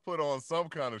must put on some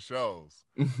kind of shows.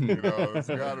 It's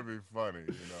got to be funny.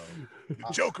 The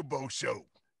Chocobo Show.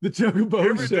 The Chocobo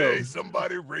Every Show. day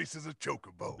somebody races a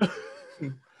Chocobo.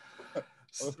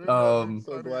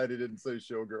 So glad he didn't say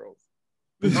showgirls.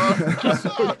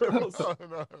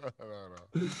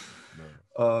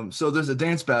 No. So there's a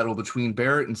dance battle between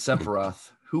Barrett and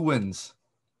Sephiroth. Who wins?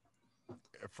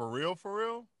 For real? For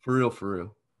real, for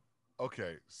real.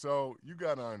 Okay, so you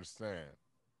gotta understand,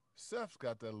 Seth's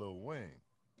got that little wing.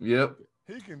 Yep.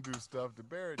 He can do stuff that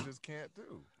Barrett just can't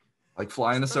do. Like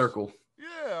fly in a circle.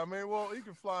 Yeah, I mean, well, he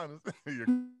can fly in a you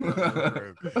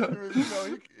know, he's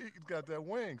got that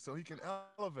wing, so he can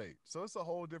elevate. So it's a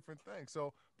whole different thing.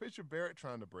 So picture Barrett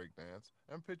trying to break dance,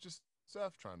 and picture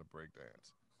Seth trying to break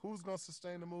dance. Who's gonna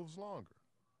sustain the moves longer?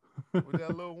 With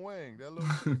that little wing, that little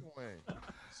wing.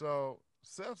 So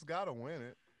Seth's got to win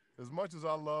it. As much as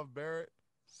I love Barrett,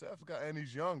 Seth's got, and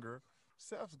he's younger,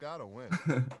 Seth's got to win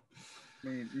it. I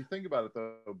mean, you think about it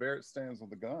though. Barrett stands on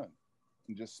the gun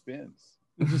and just spins.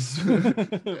 Just Yeah,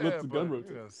 let the gun but, rotate.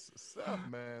 you know, Seth,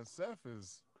 man, Seth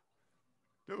is,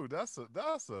 dude. That's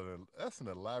an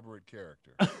elaborate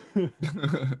character with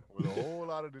a whole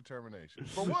lot of determination.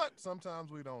 For what?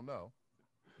 Sometimes we don't know.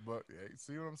 But hey,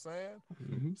 see what I'm saying?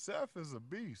 Mhm. Seth is a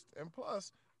beast, and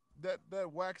plus that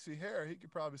waxy hair, he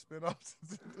could probably spin off.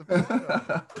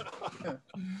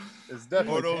 It's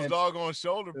definitely Or those doggone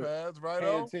shoulder pads, right?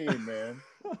 Pantene, man.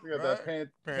 We got that Pantene.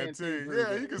 Pantene.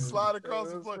 Yeah, you can slide across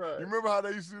the That's foot. right. You remember how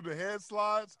they used to do the head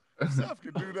slides? Seth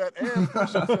could do that and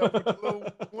push himself with the little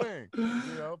wing.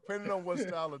 You know, depending on what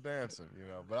style of dancing. You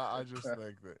know, but I just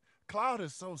think that Cloud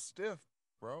is so stiff,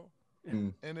 bro.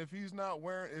 Mm. And if he's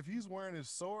wearing his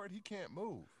sword, he can't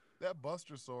move. That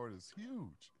Buster sword is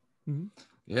huge. Mhm.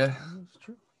 Yeah. That's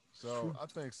true. So I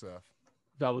think Seth.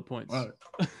 Valid points. All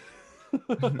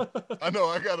I know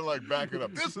I gotta like back it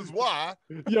up. This is why.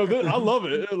 Yo, I love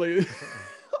it. Like,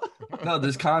 No,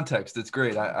 there's context. It's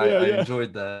great. I Yeah.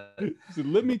 enjoyed that. so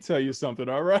let me tell you something,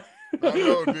 all right? I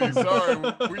know, D. Sorry,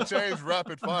 we changed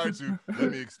rapid fire to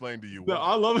let me explain to you No, why.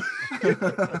 I love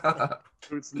it.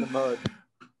 Boots in the mud.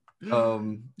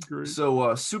 Great.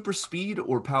 So super speed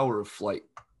or power of flight?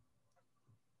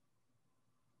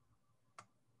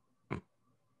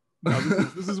 Now,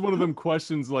 this is one of them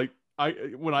questions. Like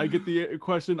when I get the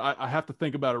question, I have to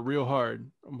think about it real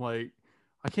hard. I'm like,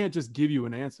 I can't just give you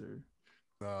an answer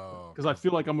No. because I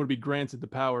feel like I'm going to be granted the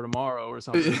power tomorrow or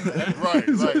something. Right,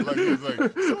 like he's like,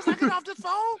 as soon as I get off this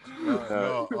phone.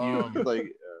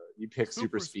 You pick super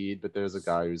super speed, but there's a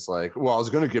guy who's like, well, I was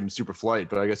going to give him super flight,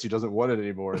 but I guess he doesn't want it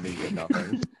anymore, and then you get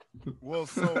nothing. Well,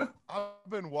 so I've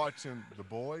been watching The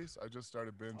Boys. I just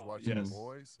started binge watching Yes. The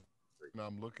Boys. And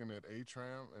I'm looking at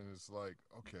Atram, and it's like,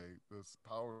 okay, this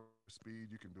power speed,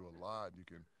 you can do a lot. You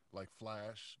can, like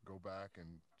Flash, go back and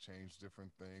change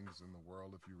different things in the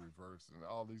world if you reverse, and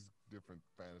all these different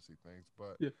fantasy things.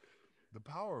 But Yeah. the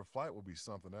power of flight will be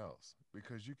something else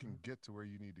because you can get to where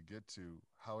you need to get to,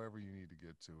 however you need to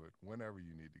get to it, whenever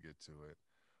you need to get to it.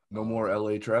 No more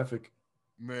LA traffic.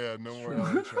 Man, no more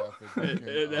LA traffic. You And, can,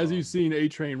 and as you've seen,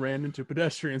 A-Train ran into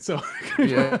pedestrians. So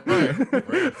Yeah.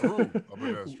 ran through a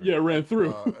pedestrian. yeah, ran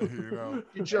through. You know,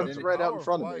 He jumped the right out in power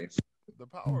front of flight- me. The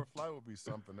power of flight would be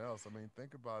something else. I mean,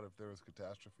 think about if there was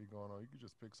catastrophe going on, you could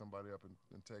just pick somebody up and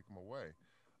take them away.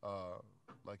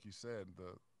 Like you said,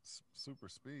 the super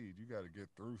speed, you got to get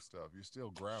through stuff. You're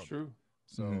still grounded. True.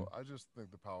 So Mhm. I just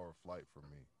think the power of flight for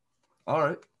me. All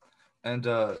right. And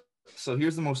so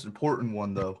here's the most important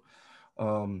one, though.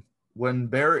 When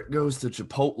Barrett goes to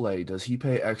Chipotle, does he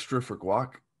pay extra for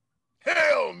guac?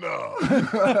 Hell no!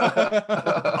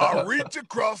 I'll reach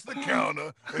across the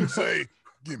counter and say,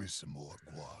 "Give me some more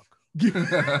guac."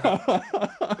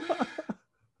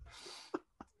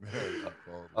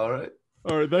 All right.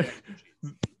 All right.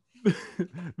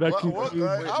 That concludes.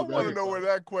 I want to know where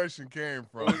that question came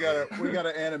from. We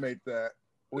gotta animate that.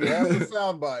 We have the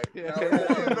soundbite. Yeah.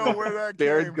 I want to know where that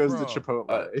Barrett came goes from. to Chipotle.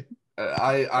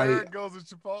 Barrett goes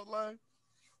to Chipotle.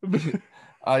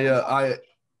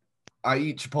 I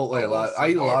eat Chipotle a lot. I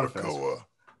eat a lot of fast food. barbacoa.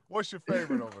 What's your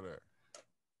favorite over there?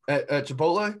 At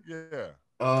Chipotle, Yeah.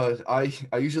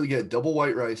 I usually get double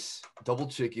white rice, double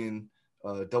chicken,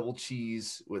 double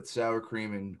cheese with sour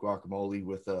cream and guacamole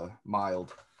with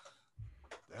mild.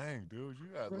 Dang, dude, you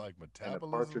got like And a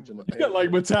metabolism. partridge in the You got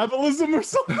like metabolism or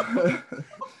something.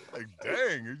 Like,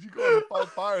 dang, did you go to Paul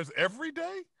Fires every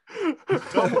day?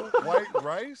 Double white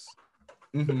rice?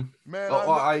 Mhm. Man,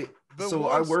 I the so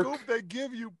one I work. scoop they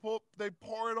give you, they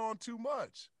pour it on too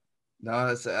much. No,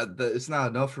 it's not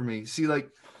enough for me. See, like,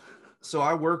 so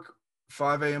I work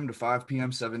 5 a.m. to 5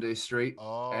 p.m. 7 days straight,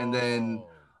 Oh. and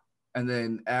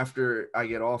then after I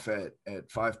get off at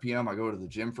 5 p.m., I go to the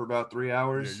gym for about 3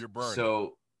 hours. Yeah, you're burning.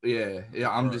 So yeah,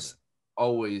 I'm burning. just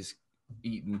always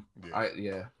eating. Yeah.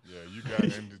 Yeah. Yeah, you you got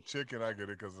and the chicken, I get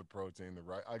it because of protein. The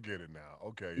right, I get it now.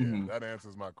 Okay, yeah, that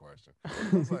answers my question. I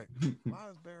was like, why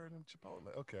is Barrett in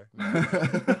Chipotle? Okay,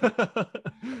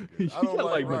 I don't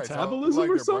like rice. metabolism like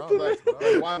or their brown something.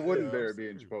 rice. Why wouldn't Barrett be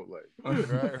in Chipotle? Right.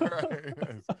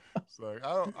 It's like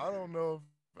I don't know.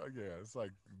 Yeah, it's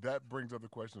like that brings up the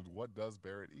question of what does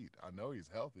Barrett eat? I know he's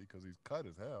healthy because he's cut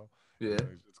as hell. Yeah, you know,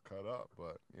 he's just cut up,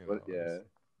 but you know,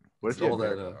 what if all you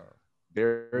that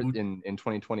Barrett in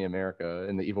 2020 America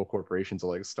and the evil corporations are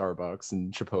like Starbucks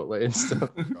and Chipotle and stuff?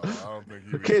 No, I don't think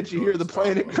he would. Can't you hear the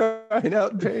planet crying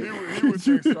out in pain? He would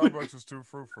think Starbucks is too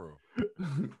frou-frou.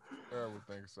 Barrett would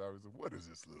think Starbucks. What is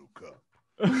this little cup?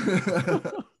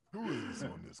 Who is this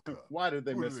on this cup? Why did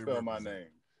they misspell my name?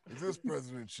 Is this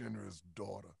President Shinra's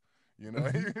daughter? You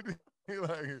know, he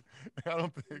like. I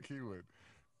don't think he would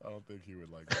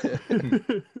like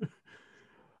that.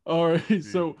 All right, He'd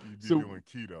so be doing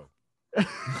keto.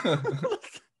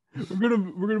 we're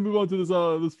gonna move on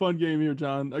to this fun game here,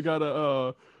 John. I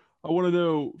want to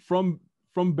know from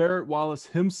Barrett Wallace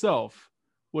himself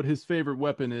what his favorite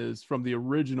weapon is from the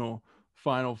original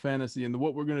Final Fantasy, and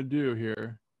what we're gonna do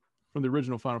here from the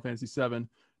original Final Fantasy VII.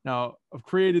 Now, I've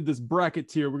created this bracket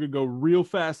tier. We're gonna go real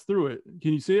fast through it.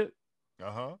 Can you see it?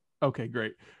 Okay,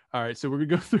 great. All right, so we're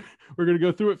gonna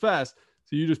go through it fast.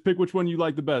 So you just pick which one you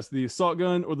like the best, the assault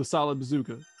gun or the solid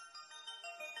bazooka.